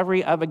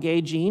discovery of a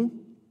gay gene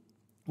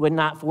would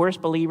not force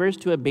believers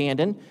to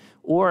abandon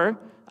or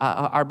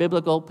our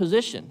biblical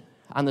position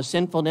on the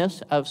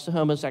sinfulness of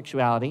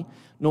homosexuality,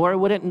 nor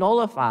would it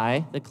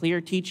nullify the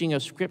clear teaching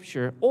of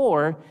Scripture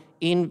or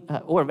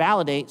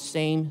validate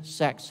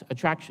same-sex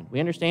attraction. We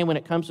understand when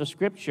it comes to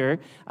Scripture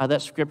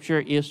that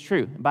Scripture is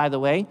true. By the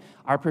way,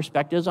 our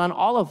perspectives on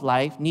all of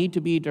life need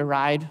to be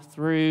derived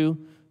through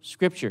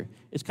Scripture.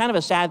 It's kind of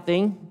a sad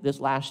thing this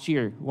last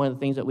year. One of the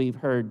things that we've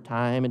heard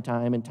time and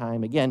time and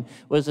time again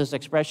was this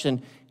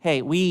expression,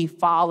 hey, we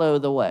follow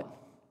the what?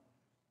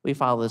 We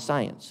follow the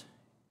science.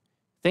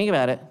 Think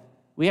about it.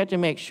 We have to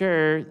make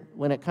sure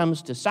when it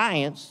comes to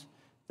science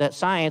that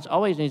science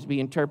always needs to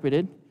be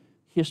interpreted.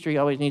 History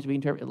always needs to be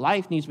interpreted.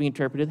 Life needs to be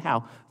interpreted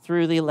how?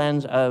 Through the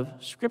lens of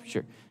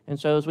Scripture. And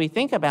so as we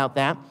think about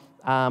that,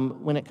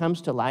 when it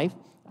comes to life,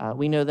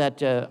 we know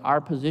that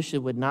our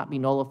position would not be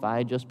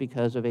nullified just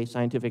because of a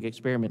scientific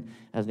experiment,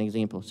 as an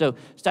example. So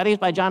studies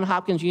by Johns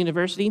Hopkins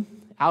University,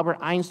 Albert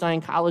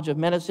Einstein College of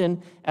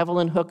Medicine,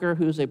 Evelyn Hooker,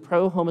 who's a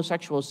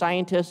pro-homosexual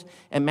scientist,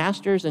 and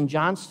Masters and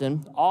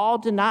Johnston all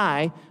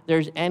deny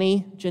there's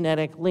any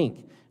genetic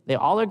link. They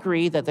all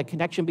agree that the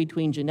connection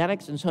between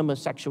genetics and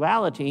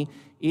homosexuality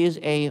is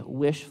a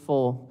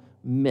wishful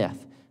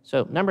myth.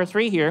 So number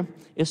 3 here,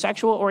 if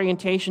sexual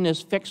orientation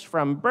is fixed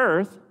from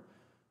birth,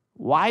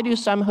 why do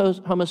some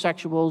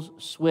homosexuals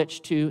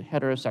switch to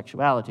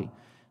heterosexuality?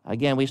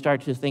 Again, we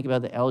start to think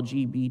about the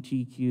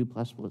LGBTQ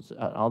plus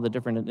all the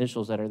different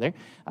initials that are there.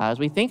 As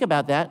we think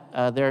about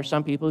that, there are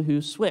some people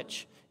who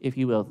switch, if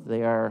you will.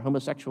 They are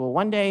homosexual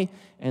one day,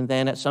 and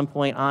then at some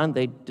point on,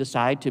 they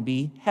decide to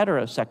be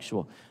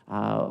heterosexual,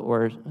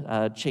 or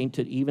change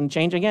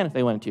again if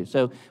they wanted to.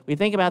 So we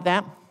think about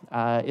that.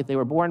 If they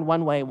were born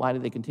one way, why do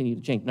they continue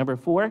to change? Number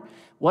 4,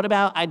 what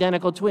about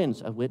identical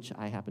twins, of which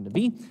I happen to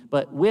be,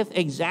 but with the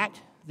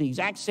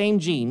exact same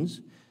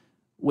genes,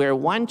 where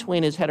one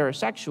twin is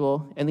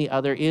heterosexual and the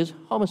other is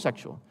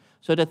homosexual?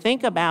 So to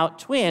think about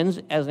twins,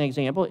 as an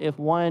example,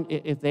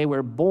 if they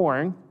were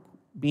born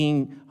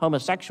being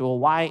homosexual,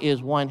 why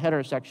is one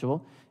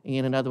heterosexual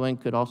and another one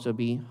could also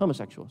be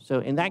homosexual?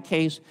 So in that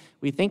case,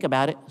 we think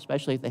about it,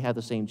 especially if they have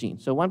the same gene.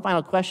 So one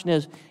final question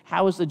is,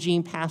 how is the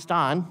gene passed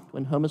on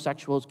when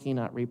homosexuals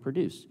cannot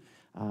reproduce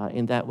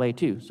in that way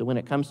too? So when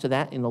it comes to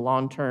that, in the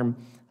long term,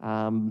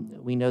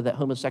 we know that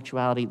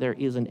homosexuality, there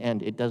is an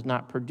end. It does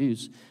not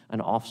produce an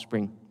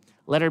offspring.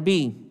 Letter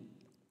B,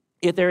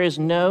 if there is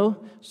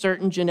no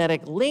certain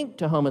genetic link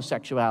to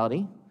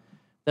homosexuality,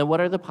 then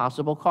what are the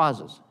possible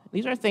causes?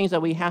 These are things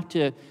that we have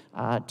to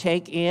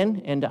take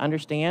in and to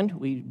understand.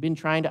 We've been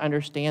trying to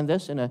understand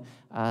this in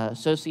a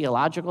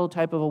sociological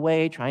type of a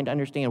way, trying to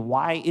understand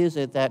why is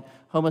it that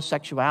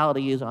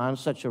homosexuality is on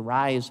such a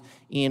rise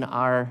in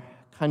our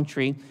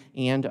country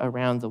and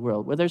around the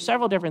world. Well, there's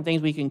several different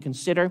things we can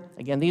consider.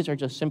 Again, these are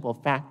just simple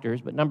factors,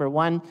 but number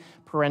 1,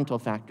 parental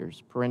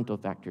factors.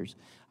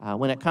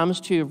 When it comes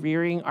to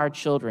rearing our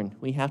children,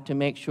 we have to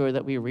make sure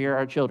that we rear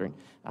our children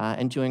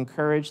and to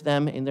encourage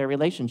them in their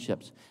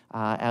relationships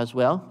as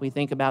well. We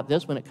think about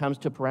this when it comes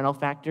to parental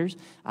factors.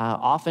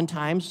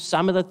 Oftentimes,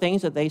 some of the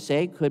things that they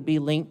say could be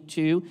linked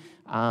to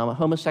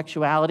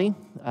homosexuality,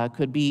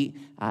 could be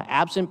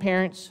absent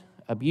parents,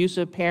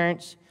 abusive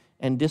parents,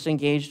 and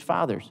disengaged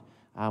fathers.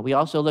 We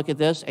also look at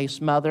this, a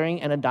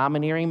smothering and a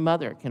domineering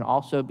mother can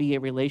also be a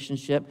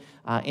relationship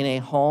in a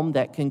home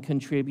that can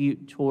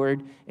contribute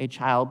toward a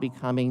child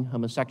becoming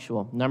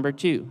homosexual. Number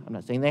 2, I'm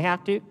not saying they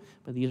have to,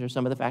 but these are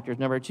some of the factors.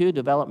 Number 2,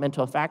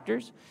 developmental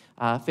factors,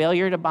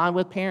 failure to bond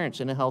with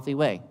parents in a healthy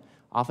way.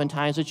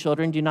 Oftentimes the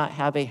children do not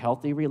have a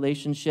healthy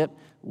relationship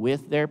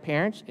with their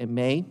parents.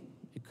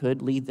 It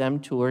could lead them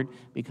toward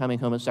becoming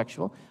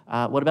homosexual.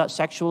 What about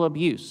sexual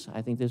abuse?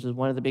 I think this is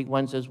one of the big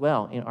ones as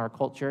well in our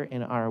culture,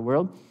 in our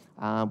world.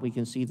 We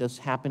can see this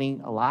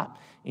happening a lot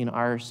in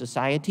our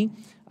society.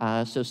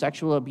 So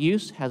sexual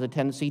abuse has a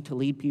tendency to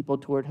lead people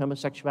toward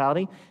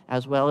homosexuality,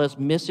 as well as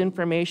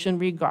misinformation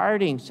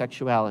regarding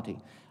sexuality.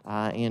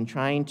 And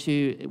trying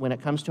to, when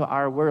it comes to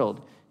our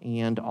world,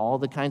 and all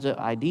the kinds of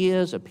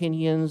ideas,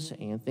 opinions,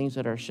 and things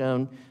that are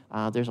shown,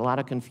 there's a lot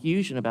of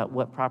confusion about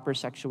what proper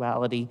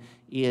sexuality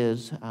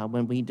is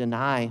when we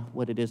deny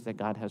what it is that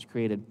God has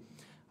created.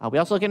 We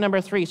also look at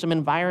number 3, some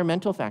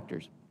environmental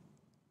factors.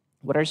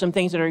 What are some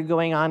things that are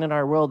going on in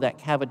our world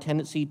that have a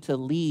tendency to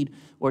lead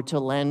or to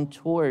lend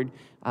toward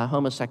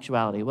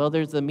homosexuality? Well,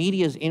 there's the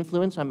media's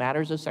influence on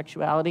matters of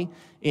sexuality.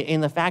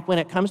 In the fact, when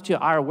it comes to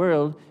our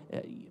world,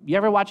 you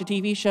ever watch a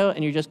TV show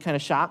and you're just kind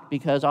of shocked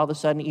because all of a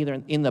sudden,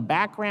 either in the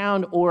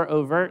background or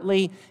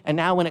overtly, and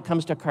now when it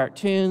comes to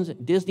cartoons,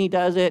 Disney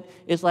does it,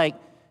 it's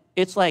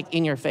like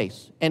in your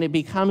face. And it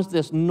becomes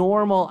this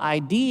normal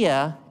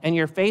idea, and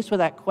you're faced with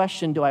that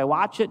question, do I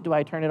watch it, do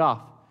I turn it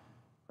off,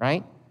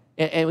 right?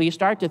 And when you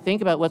start to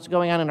think about what's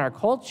going on in our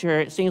culture,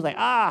 it seems like,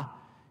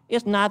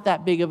 it's not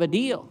that big of a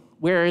deal.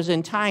 Whereas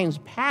in times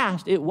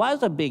past, it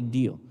was a big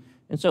deal.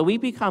 And so we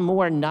become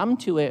more numb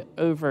to it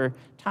over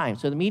time.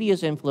 So the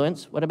media's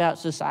influence, what about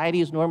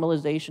society's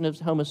normalization of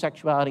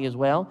homosexuality as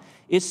well?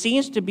 It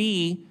seems to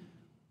be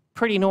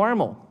pretty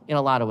normal in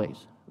a lot of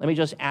ways. Let me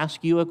just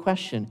ask you a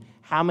question.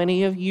 How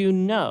many of you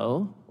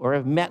know or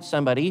have met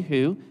somebody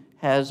who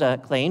has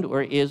claimed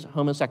or is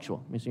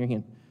homosexual? Let me see your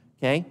hand.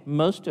 Okay,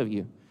 most of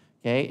you.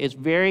 Okay,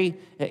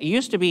 it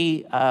used to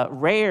be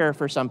rare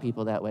for some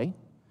people that way,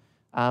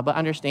 but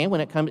understand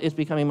when it's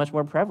becoming much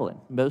more prevalent.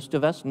 Most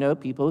of us know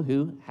people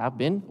who have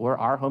been or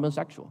are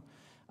homosexual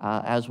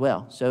as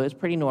well, so it's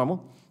pretty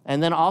normal.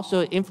 And then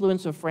also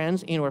influence of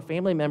friends and or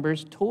family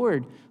members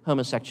toward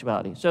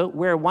homosexuality. So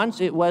where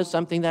once it was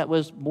something that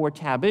was more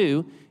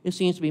taboo, it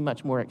seems to be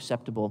much more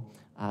acceptable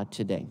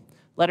today.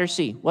 Letter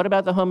C, what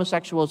about the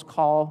homosexuals'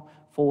 call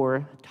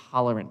for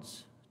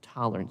tolerance?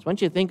 Tolerance.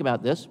 Once you think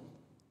about this,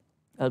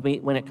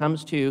 When it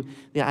comes to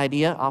the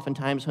idea,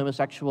 oftentimes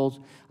homosexuals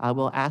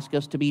will ask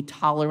us to be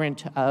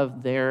tolerant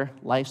of their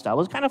lifestyle.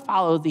 Let's kind of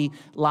follow the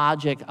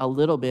logic a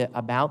little bit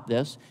about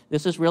this.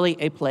 This is really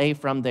a play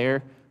from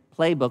their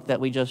playbook that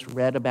we just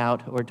read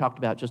about or talked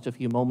about just a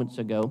few moments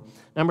ago.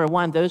 Number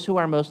one, those who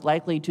are most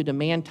likely to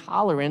demand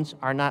tolerance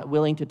are not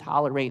willing to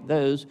tolerate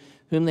those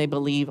whom they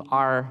believe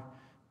are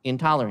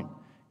intolerant.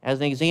 As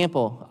an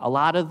example, a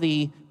lot of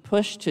the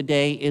push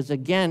today is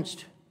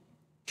against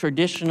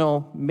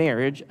traditional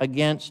marriage,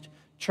 against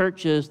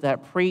churches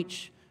that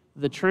preach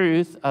the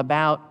truth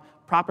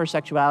about proper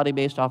sexuality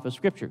based off of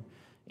Scripture.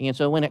 And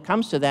so when it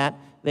comes to that,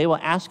 they will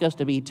ask us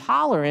to be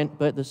tolerant,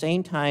 but at the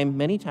same time,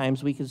 many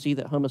times we can see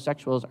that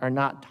homosexuals are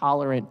not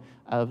tolerant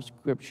of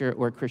Scripture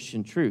or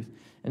Christian truth.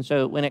 And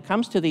so when it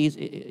comes to these,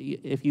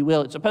 if you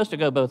will, it's supposed to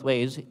go both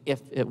ways,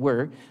 if it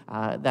were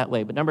that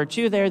way. But number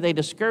two there, they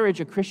discourage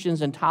a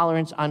Christian's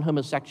intolerance on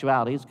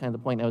homosexuality. It's kind of the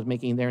point I was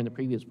making there in the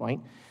previous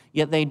point.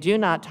 Yet they do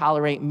not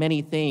tolerate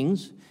many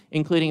things,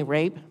 including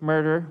rape,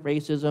 murder,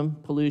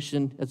 racism,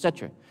 pollution,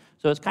 etc.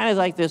 So it's kind of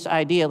like this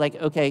idea, like,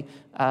 okay,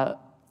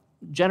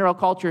 general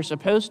culture is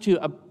supposed to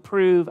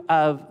approve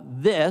of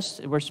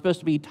this. We're supposed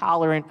to be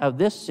tolerant of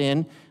this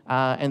sin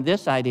and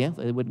this idea.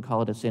 They wouldn't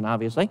call it a sin,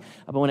 obviously.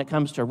 But when it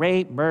comes to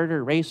rape,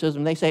 murder,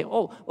 racism, they say,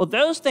 oh, well,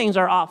 those things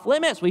are off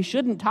limits. We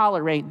shouldn't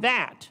tolerate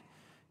that.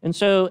 And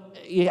so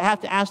you have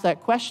to ask that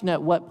question,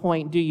 at what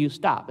point do you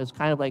stop? It's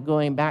kind of like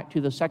going back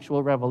to the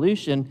sexual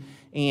revolution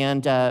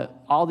and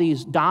all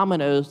these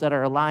dominoes that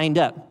are lined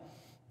up.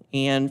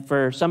 And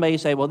for somebody to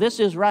say, well, this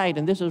is right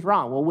and this is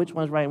wrong. Well, which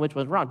one's right and which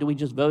one's wrong? Do we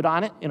just vote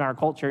on it in our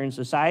culture and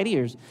society?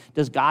 Or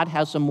does God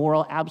have some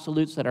moral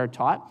absolutes that are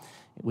taught,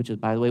 which is,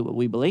 by the way, what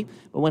we believe?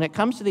 But when it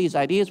comes to these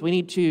ideas, we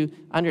need to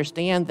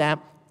understand that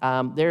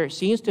there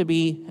seems to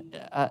be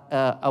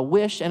a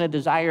wish and a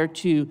desire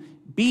to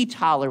be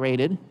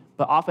tolerated,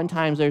 but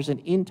oftentimes there's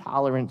an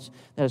intolerance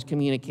that is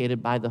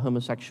communicated by the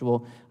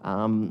homosexual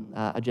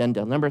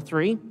agenda. Number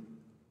three,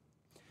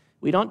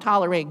 we don't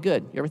tolerate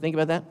good. You ever think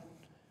about that?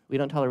 We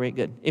don't tolerate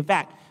good. In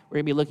fact, we're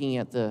going to be looking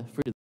at the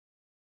fruit of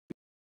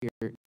the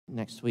Spirit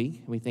next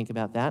week. We think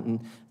about that and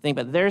think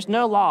about there's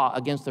no law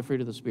against the fruit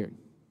of the Spirit,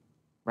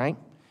 right?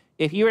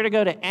 If you were to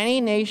go to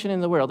any nation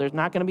in the world, there's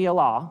not going to be a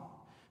law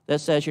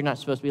that says you're not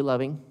supposed to be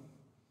loving,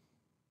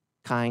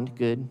 kind,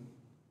 good,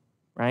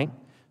 right?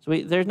 So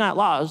there's not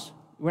laws.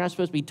 We're not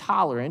supposed to be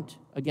tolerant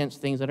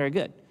against things that are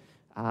good.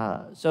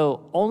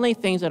 So only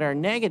things that are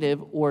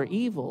negative or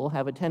evil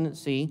have a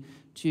tendency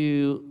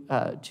to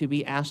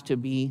be asked to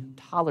be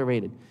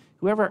tolerated.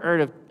 Whoever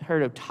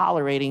heard of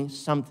tolerating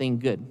something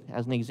good?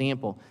 As an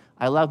example,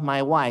 I love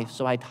my wife,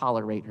 so I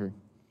tolerate her,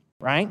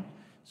 right?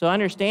 So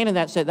understanding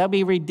that said, that would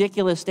be a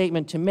ridiculous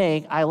statement to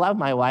make. I love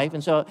my wife,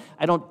 and so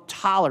I don't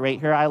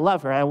tolerate her. I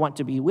love her. I want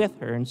to be with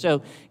her. And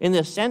so in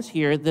this sense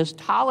here, this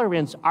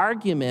tolerance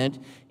argument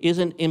is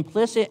an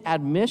implicit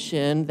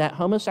admission that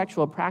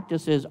homosexual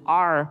practices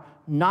are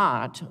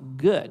not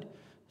good.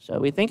 So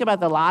we think about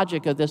the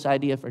logic of this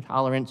idea for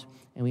tolerance,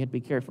 and we have to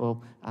be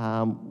careful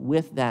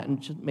with that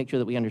and just make sure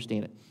that we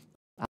understand it.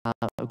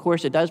 Of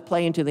course, it does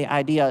play into the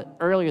idea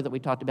earlier that we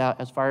talked about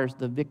as far as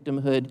the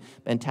victimhood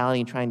mentality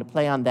and trying to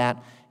play on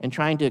that and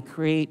trying to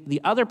create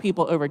the other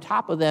people over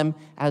top of them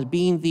as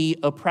being the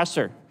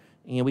oppressor.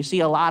 And we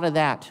see a lot of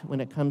that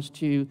when it comes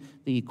to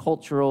the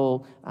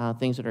cultural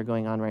things that are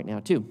going on right now,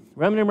 too.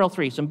 Roman numeral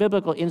 3, some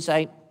biblical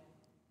insight,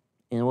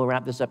 and we'll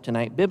wrap this up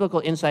tonight. Biblical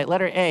insight,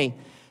 letter A.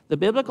 The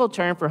biblical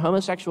term for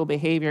homosexual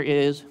behavior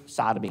is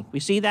sodomy.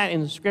 We see that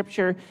in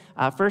Scripture,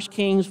 1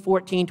 Kings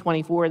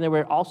 14:24, and there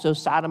were also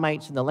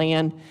sodomites in the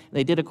land.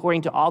 They did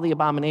according to all the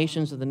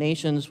abominations of the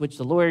nations which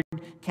the Lord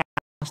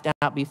cast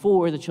out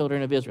before the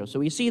children of Israel. So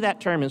we see that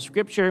term in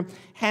Scripture.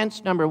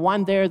 Hence, number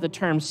one there, the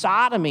term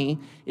sodomy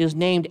is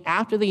named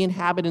after the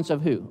inhabitants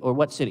of who, or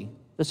what city?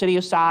 The city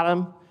of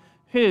Sodom,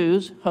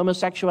 whose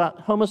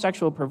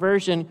homosexual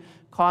perversion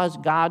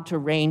caused God to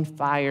rain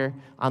fire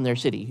on their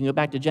city. You can go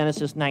back to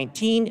Genesis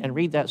 19 and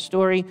read that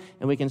story,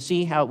 and we can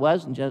see how it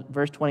was in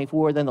verse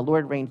 24. Then the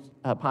Lord rained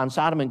upon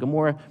Sodom and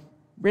Gomorrah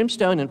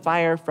brimstone and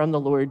fire from the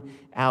Lord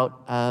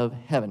out of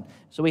heaven.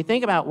 So we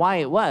think about why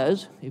it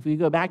was. If we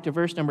go back to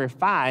verse number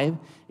 5,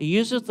 it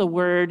uses the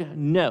word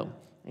no.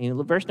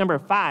 And verse number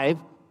 5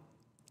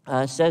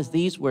 says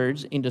these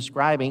words in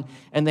describing,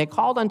 and they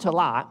called unto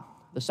Lot,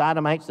 the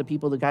Sodomites, the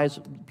people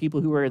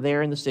who were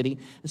there in the city,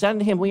 and said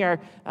unto him,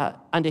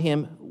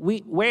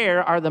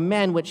 where are the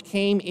men which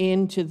came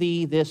into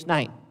thee this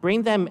night?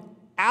 Bring them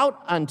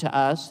out unto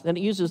us. Then it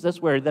uses this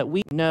word, that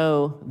we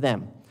know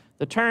them.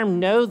 The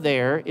term know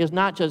there is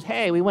not just,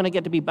 hey, we want to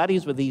get to be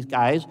buddies with these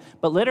guys,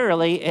 but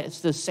literally it's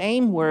the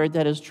same word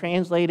that is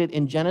translated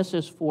in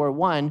Genesis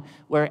 4:1,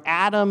 where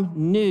Adam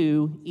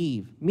knew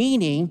Eve,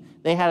 meaning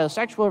they had a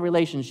sexual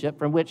relationship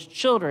from which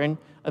children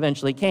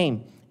eventually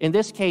came. In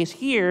this case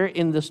here,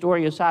 in the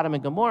story of Sodom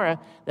and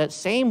Gomorrah, that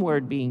same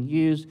word being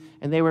used,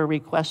 and they were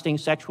requesting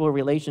sexual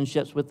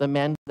relationships with the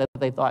men that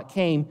they thought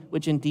came,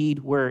 which indeed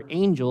were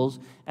angels,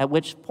 at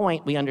which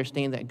point we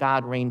understand that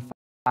God rained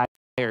fire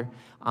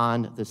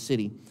on the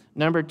city.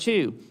 Number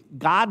two,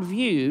 God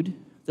viewed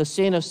the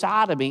sin of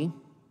sodomy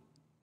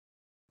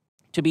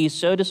to be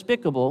so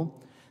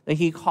despicable that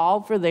he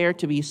called for there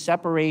to be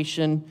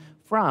separation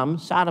from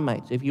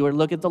sodomites. If you were to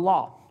look at the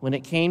law, when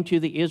it came to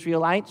the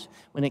Israelites,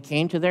 when it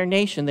came to their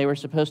nation, they were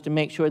supposed to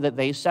make sure that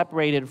they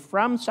separated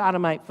from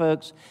sodomite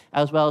folks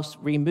as well as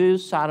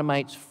remove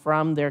sodomites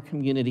from their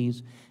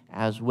communities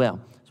as well.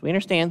 So we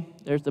understand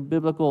there's the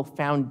biblical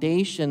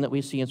foundation that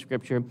we see in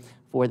Scripture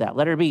for that.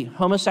 Letter B,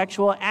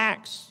 homosexual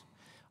acts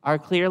are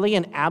clearly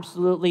and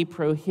absolutely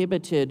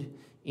prohibited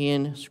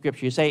in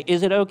Scripture. You say,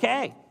 is it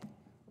okay?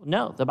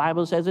 No, the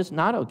Bible says it's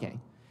not okay.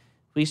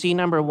 We see,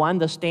 number one,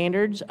 the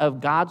standards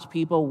of God's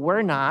people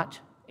were not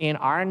and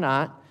are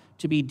not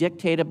to be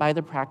dictated by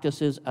the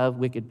practices of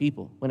wicked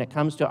people. When it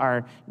comes to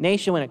our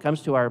nation, when it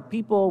comes to our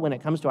people, when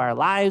it comes to our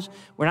lives,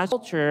 we're not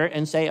culture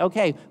and say,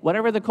 okay,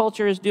 whatever the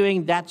culture is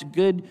doing, that's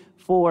good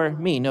for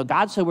me. No,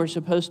 God said we're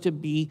supposed to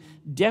be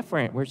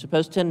different. We're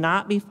supposed to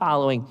not be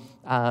following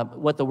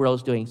what the world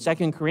is doing.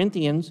 2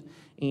 Corinthians,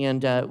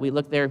 and we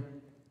look there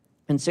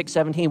in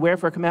 6:17,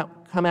 wherefore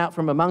come out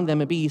from among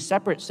them and be ye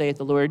separate, saith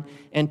the Lord,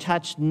 and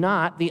touch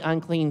not the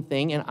unclean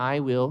thing, and I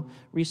will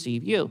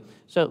receive you.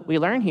 So we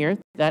learn here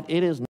that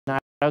it is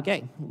not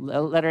okay.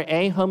 Letter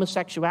A,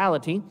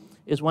 homosexuality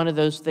is one of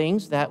those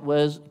things that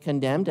was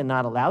condemned and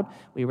not allowed.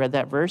 We read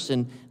that verse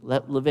in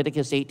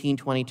Leviticus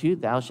 18:22,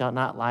 thou shalt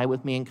not lie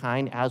with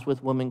mankind as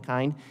with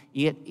womankind.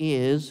 It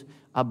is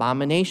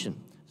abomination.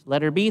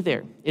 Letter B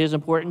there. It is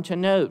important to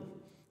note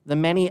the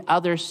many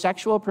other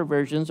sexual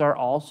perversions are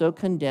also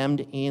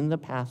condemned in the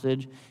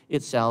passage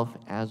itself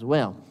as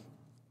well.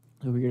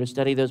 If we were to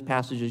study those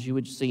passages, you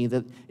would see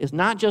that it's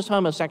not just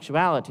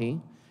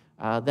homosexuality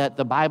that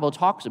the Bible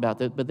talks about,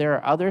 but there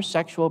are other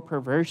sexual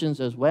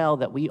perversions as well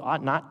that we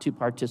ought not to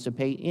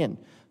participate in.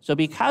 So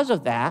because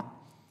of that,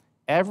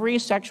 every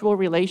sexual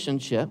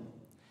relationship,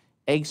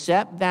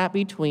 except that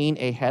between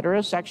a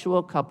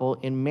heterosexual couple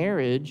in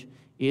marriage,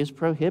 is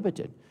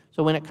prohibited.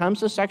 So when it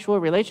comes to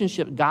sexual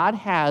relationship, God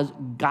has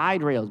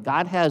guide rails.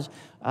 God has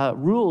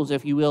rules,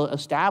 if you will,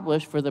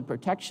 established for the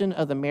protection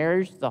of the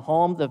marriage, the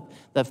home,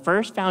 the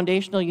first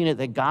foundational unit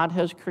that God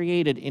has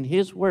created in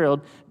his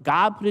world.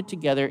 God put it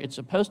together. It's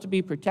supposed to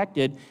be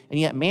protected, and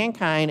yet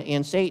mankind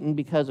and Satan,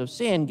 because of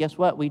sin, guess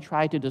what? We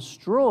try to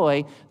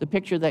destroy the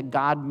picture that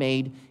God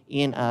made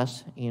in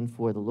us and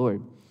for the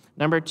Lord.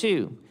 Number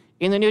two,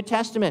 in the New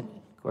Testament,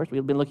 of course,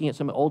 we've been looking at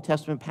some Old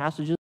Testament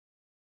passages.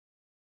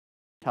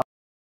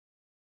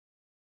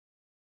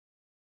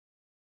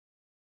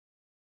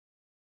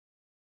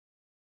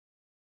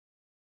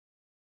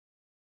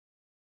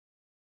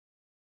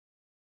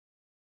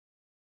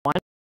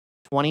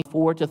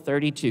 (24 to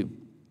 32).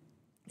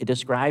 It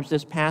describes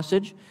this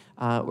passage,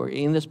 or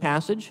in this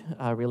passage,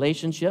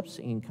 relationships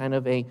in kind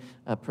of a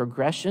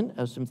progression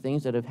of some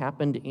things that have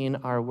happened in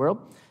our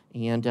world.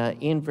 And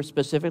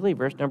specifically,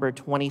 verse number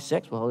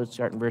 26, well, let's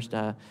start in verse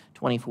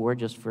 24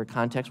 just for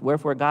context.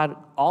 Wherefore God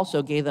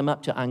also gave them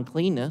up to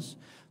uncleanness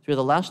through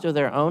the lust of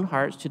their own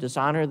hearts to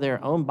dishonor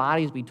their own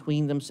bodies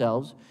between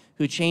themselves,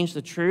 who changed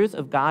the truth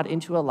of God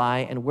into a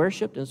lie and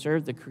worshiped and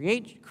served the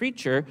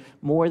creature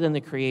more than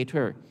the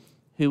Creator,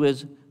 who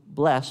is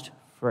blessed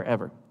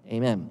forever.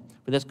 Amen.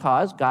 For this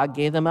cause, God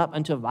gave them up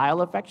unto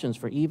vile affections,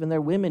 for even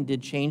their women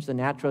did change the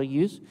natural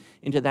use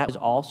into that, as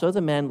also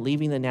the men,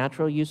 leaving the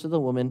natural use of the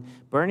woman,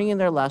 burning in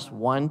their lust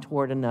one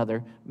toward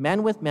another,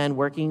 men with men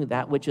working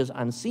that which is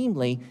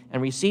unseemly,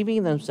 and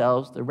receiving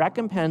themselves the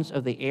recompense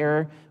of the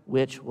error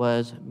which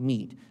was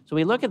meet. So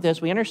we look at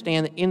this, we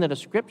understand that in the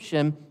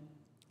description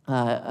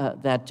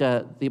that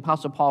the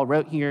Apostle Paul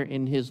wrote here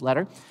in his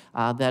letter,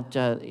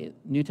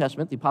 New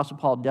Testament, the Apostle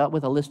Paul dealt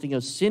with a listing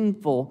of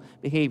sinful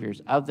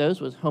behaviors. Of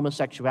those was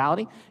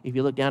homosexuality. If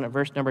you look down at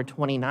verse number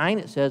 29,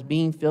 it says,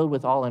 being filled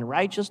with all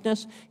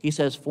unrighteousness. He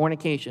says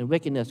fornication,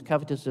 wickedness,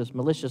 covetousness,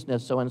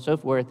 maliciousness, so on and so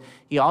forth.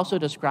 He also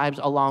describes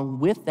along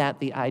with that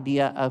the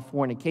idea of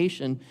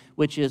fornication,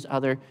 which is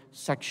other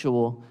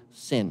sexual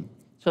sin.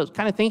 So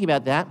kind of thinking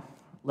about that.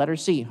 Letter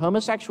C,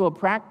 homosexual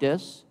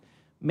practice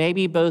may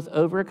be both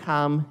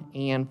overcome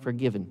and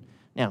forgiven.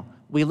 Now,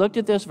 we looked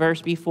at this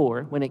verse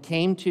before when it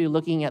came to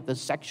looking at the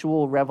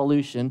sexual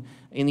revolution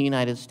in the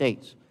United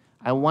States.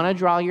 I want to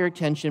draw your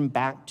attention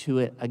back to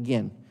it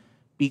again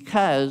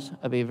because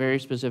of a very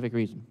specific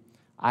reason.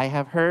 I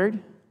have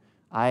heard,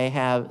 I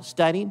have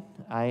studied,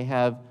 I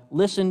have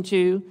listened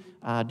to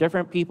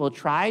different people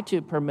try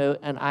to promote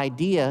an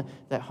idea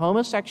that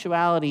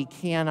homosexuality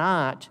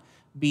cannot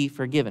be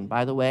forgiven.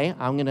 By the way,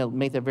 I'm going to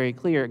make that very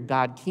clear.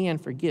 God can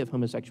forgive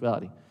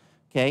homosexuality.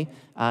 Okay?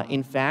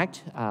 In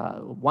fact,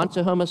 once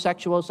a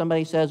homosexual,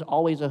 somebody says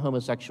always a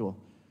homosexual.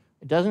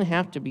 It doesn't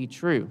have to be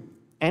true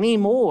any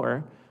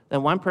more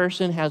than one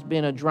person has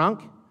been a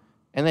drunk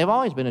and they've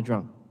always been a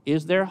drunk.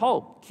 Is there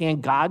hope?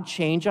 Can God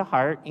change a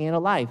heart and a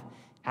life?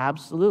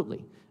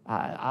 Absolutely.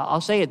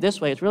 I'll say it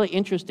this way. It's really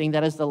interesting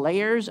that as the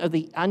layers of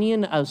the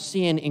onion of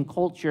sin in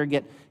culture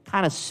get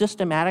kind of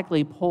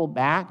systematically pulled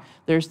back,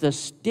 there's the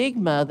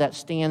stigma that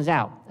stands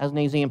out. As an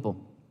example,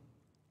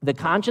 the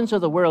conscience of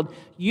the world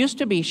used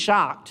to be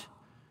shocked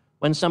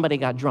when somebody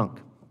got drunk.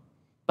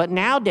 But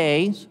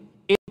nowadays,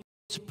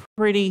 it's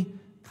pretty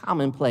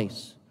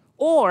commonplace.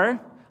 Or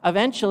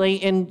eventually,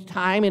 in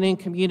time and in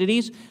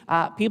communities,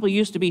 people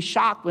used to be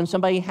shocked when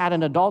somebody had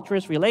an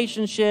adulterous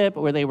relationship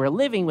or they were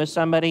living with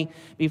somebody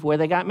before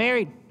they got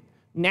married.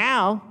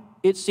 Now,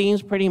 it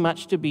seems pretty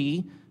much to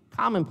be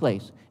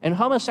commonplace. And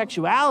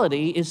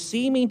homosexuality is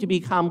seeming to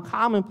become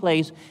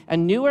commonplace,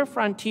 and newer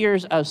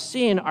frontiers of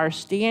sin are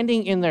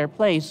standing in their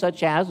place,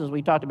 such as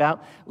we talked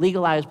about,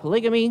 legalized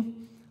polygamy,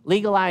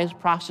 legalized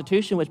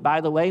prostitution, which, by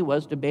the way,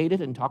 was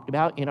debated and talked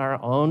about in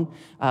our own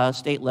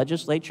state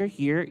legislature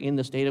here in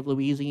the state of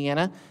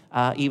Louisiana,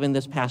 even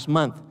this past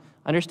month.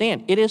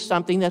 Understand, it is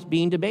something that's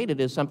being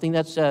debated, it is something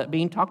that's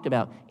being talked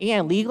about.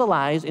 And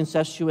legalized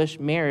incestuous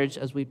marriage,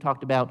 as we've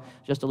talked about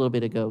just a little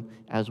bit ago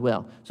as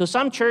well. So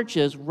some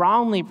churches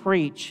wrongly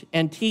preach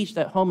and teach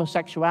that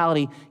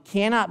homosexuality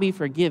cannot be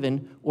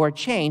forgiven or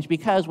changed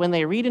because when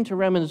they read into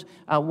Romans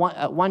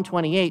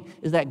 1:28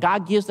 is that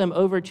God gives them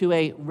over to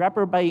a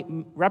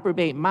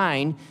reprobate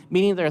mind,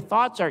 meaning their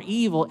thoughts are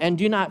evil and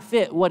do not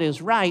fit what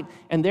is right,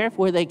 and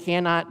therefore they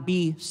cannot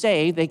be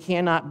saved, they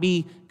cannot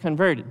be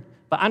converted.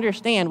 But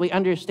we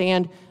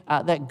understand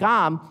that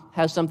God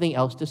has something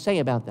else to say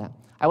about that.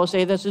 I will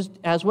say this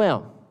as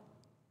well.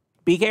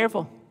 Be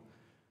careful,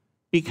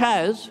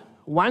 because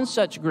one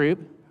such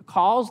group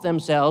calls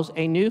themselves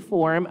a new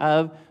form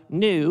of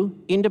new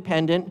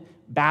independent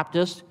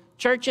Baptist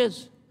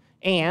churches.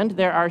 And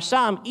there are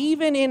some,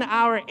 even in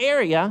our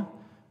area,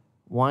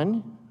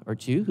 one or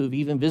two who've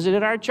even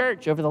visited our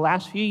church over the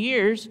last few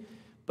years,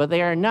 but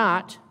they are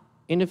not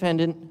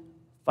independent,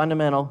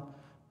 fundamental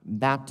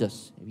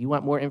Baptists. If you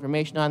want more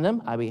information on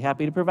them, I'd be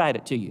happy to provide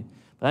it to you.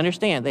 But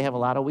understand, they have a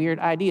lot of weird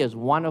ideas,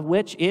 one of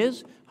which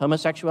is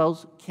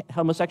homosexuals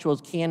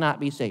cannot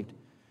be saved.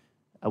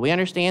 We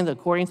understand that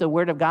according to the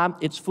Word of God,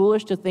 it's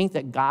foolish to think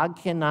that God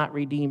cannot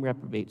redeem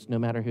reprobates, no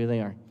matter who they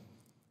are.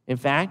 In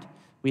fact,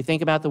 we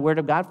think about the Word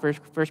of God,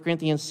 1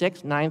 Corinthians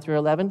 6, 9 through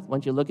 11.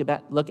 Once you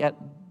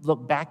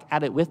look back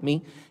at it with me,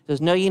 it says,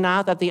 "Know ye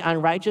not that the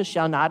unrighteous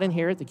shall not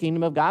inherit the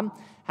kingdom of God?"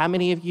 How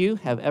many of you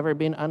have ever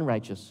been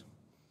unrighteous?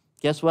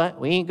 Guess what?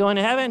 We ain't going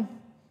to heaven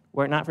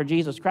were it not for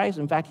Jesus Christ.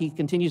 In fact, he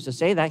continues to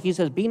say that. He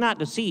says, "Be not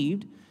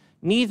deceived,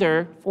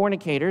 neither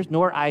fornicators,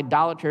 nor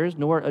idolaters,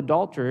 nor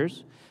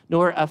adulterers,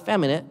 nor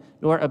effeminate,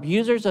 nor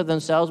abusers of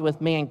themselves with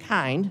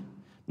mankind,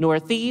 nor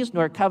thieves,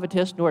 nor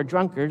covetous, nor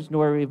drunkards,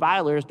 nor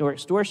revilers, nor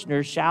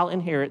extortioners shall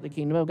inherit the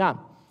kingdom of God."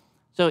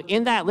 So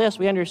in that list,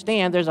 we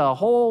understand there's a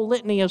whole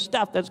litany of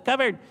stuff that's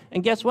covered.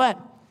 And guess what?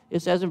 It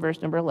says in verse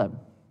number 11,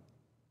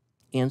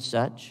 "And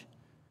such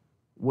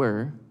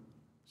were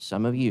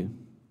some of you.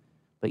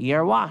 But ye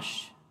are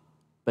washed,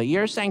 but ye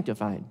are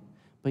sanctified,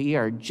 but ye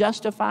are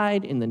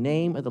justified in the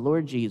name of the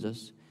Lord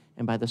Jesus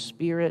and by the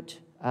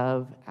Spirit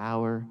of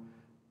our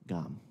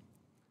God."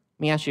 Let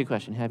me ask you a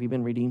question. Have you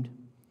been redeemed?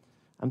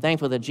 I'm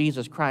thankful that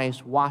Jesus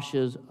Christ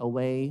washes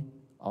away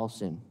all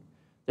sin.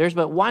 There's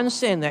but one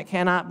sin that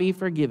cannot be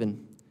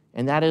forgiven,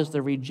 and that is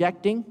the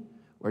rejecting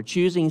or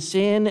choosing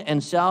sin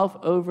and self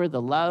over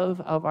the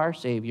love of our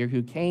Savior,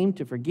 who came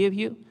to forgive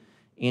you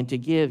and to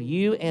give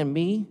you and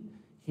me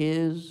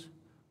his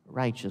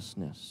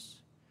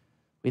righteousness.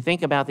 We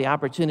think about the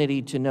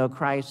opportunity to know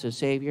Christ as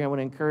Savior. I want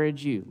to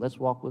encourage you, let's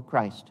walk with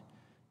Christ.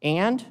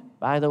 And,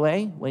 by the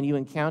way, when you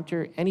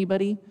encounter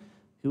anybody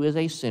who is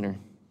a sinner,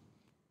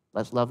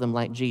 let's love them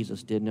like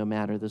Jesus did, no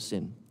matter the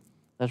sin.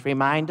 Let's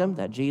remind them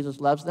that Jesus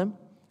loves them.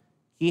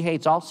 He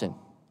hates all sin.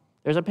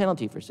 There's a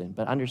penalty for sin,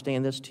 but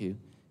understand this too.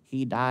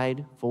 He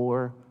died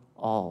for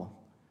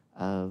all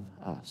of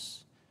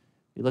us.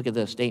 You look at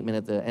the statement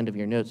at the end of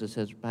your notes. It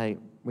says by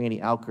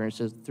Randy Alcorn. It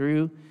says,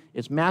 "Through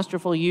its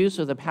masterful use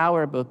of the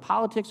power of both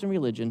politics and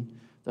religion,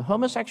 the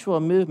homosexual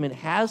movement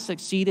has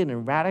succeeded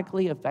in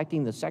radically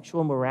affecting the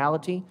sexual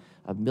morality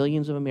of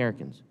millions of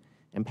Americans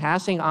and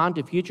passing on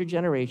to future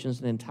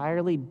generations an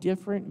entirely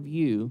different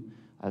view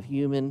of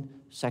human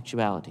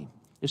sexuality."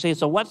 You say,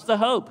 so what's the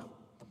hope?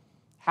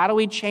 How do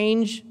we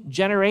change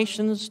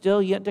generations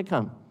still yet to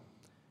come?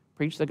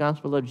 Preach the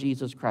gospel of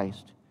Jesus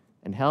Christ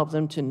and help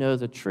them to know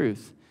the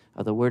truth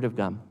of the Word of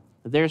God.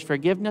 There's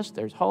forgiveness,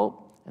 there's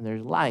hope, and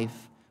there's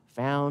life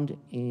found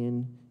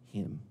in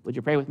Him. Would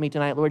you pray with me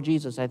tonight? Lord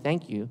Jesus, I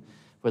thank you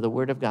for the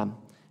Word of God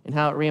and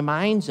how it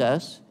reminds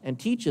us and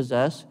teaches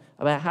us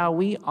about how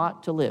we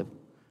ought to live.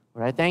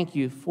 Lord, I thank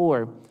you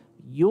for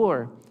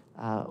your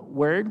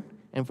Word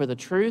and for the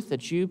truth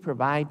that you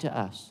provide to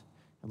us.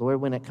 And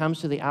Lord, when it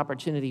comes to the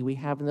opportunity we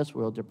have in this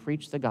world to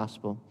preach the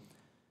gospel,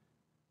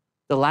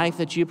 the life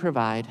that you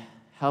provide,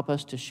 help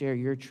us to share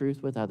your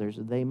truth with others,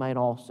 that they might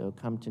also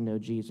come to know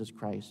Jesus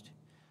Christ.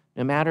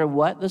 No matter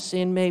what the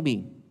sin may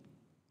be.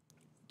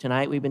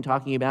 Tonight we've been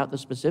talking about the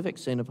specific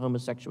sin of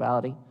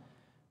homosexuality.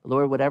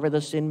 Lord, whatever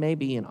the sin may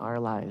be in our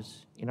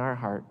lives, in our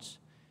hearts,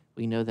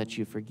 we know that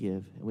you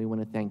forgive, and we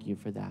want to thank you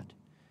for that.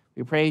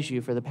 We praise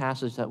you for the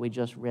passage that we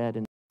just read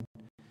in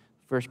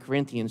 1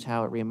 Corinthians,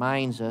 how it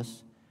reminds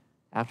us,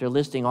 after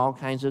listing all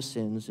kinds of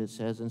sins, it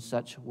says, "And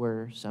such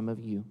were some of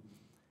you."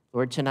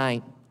 Lord,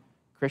 tonight,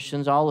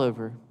 Christians all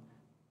over,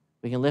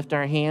 We can lift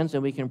our hands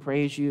and we can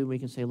praise you. And we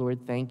can say,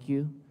 Lord, thank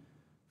you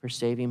for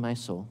saving my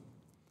soul.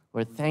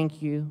 Lord,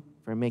 thank you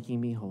for making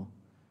me whole.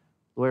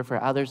 Lord,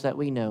 for others that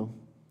we know,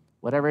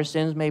 whatever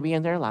sins may be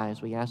in their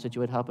lives, we ask that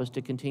you would help us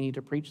to continue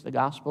to preach the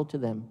gospel to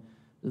them.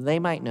 They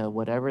might know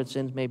whatever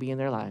sins may be in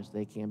their lives,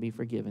 they can be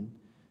forgiven.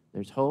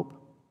 There's hope,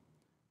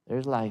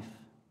 there's life,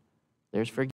 there's forgiveness.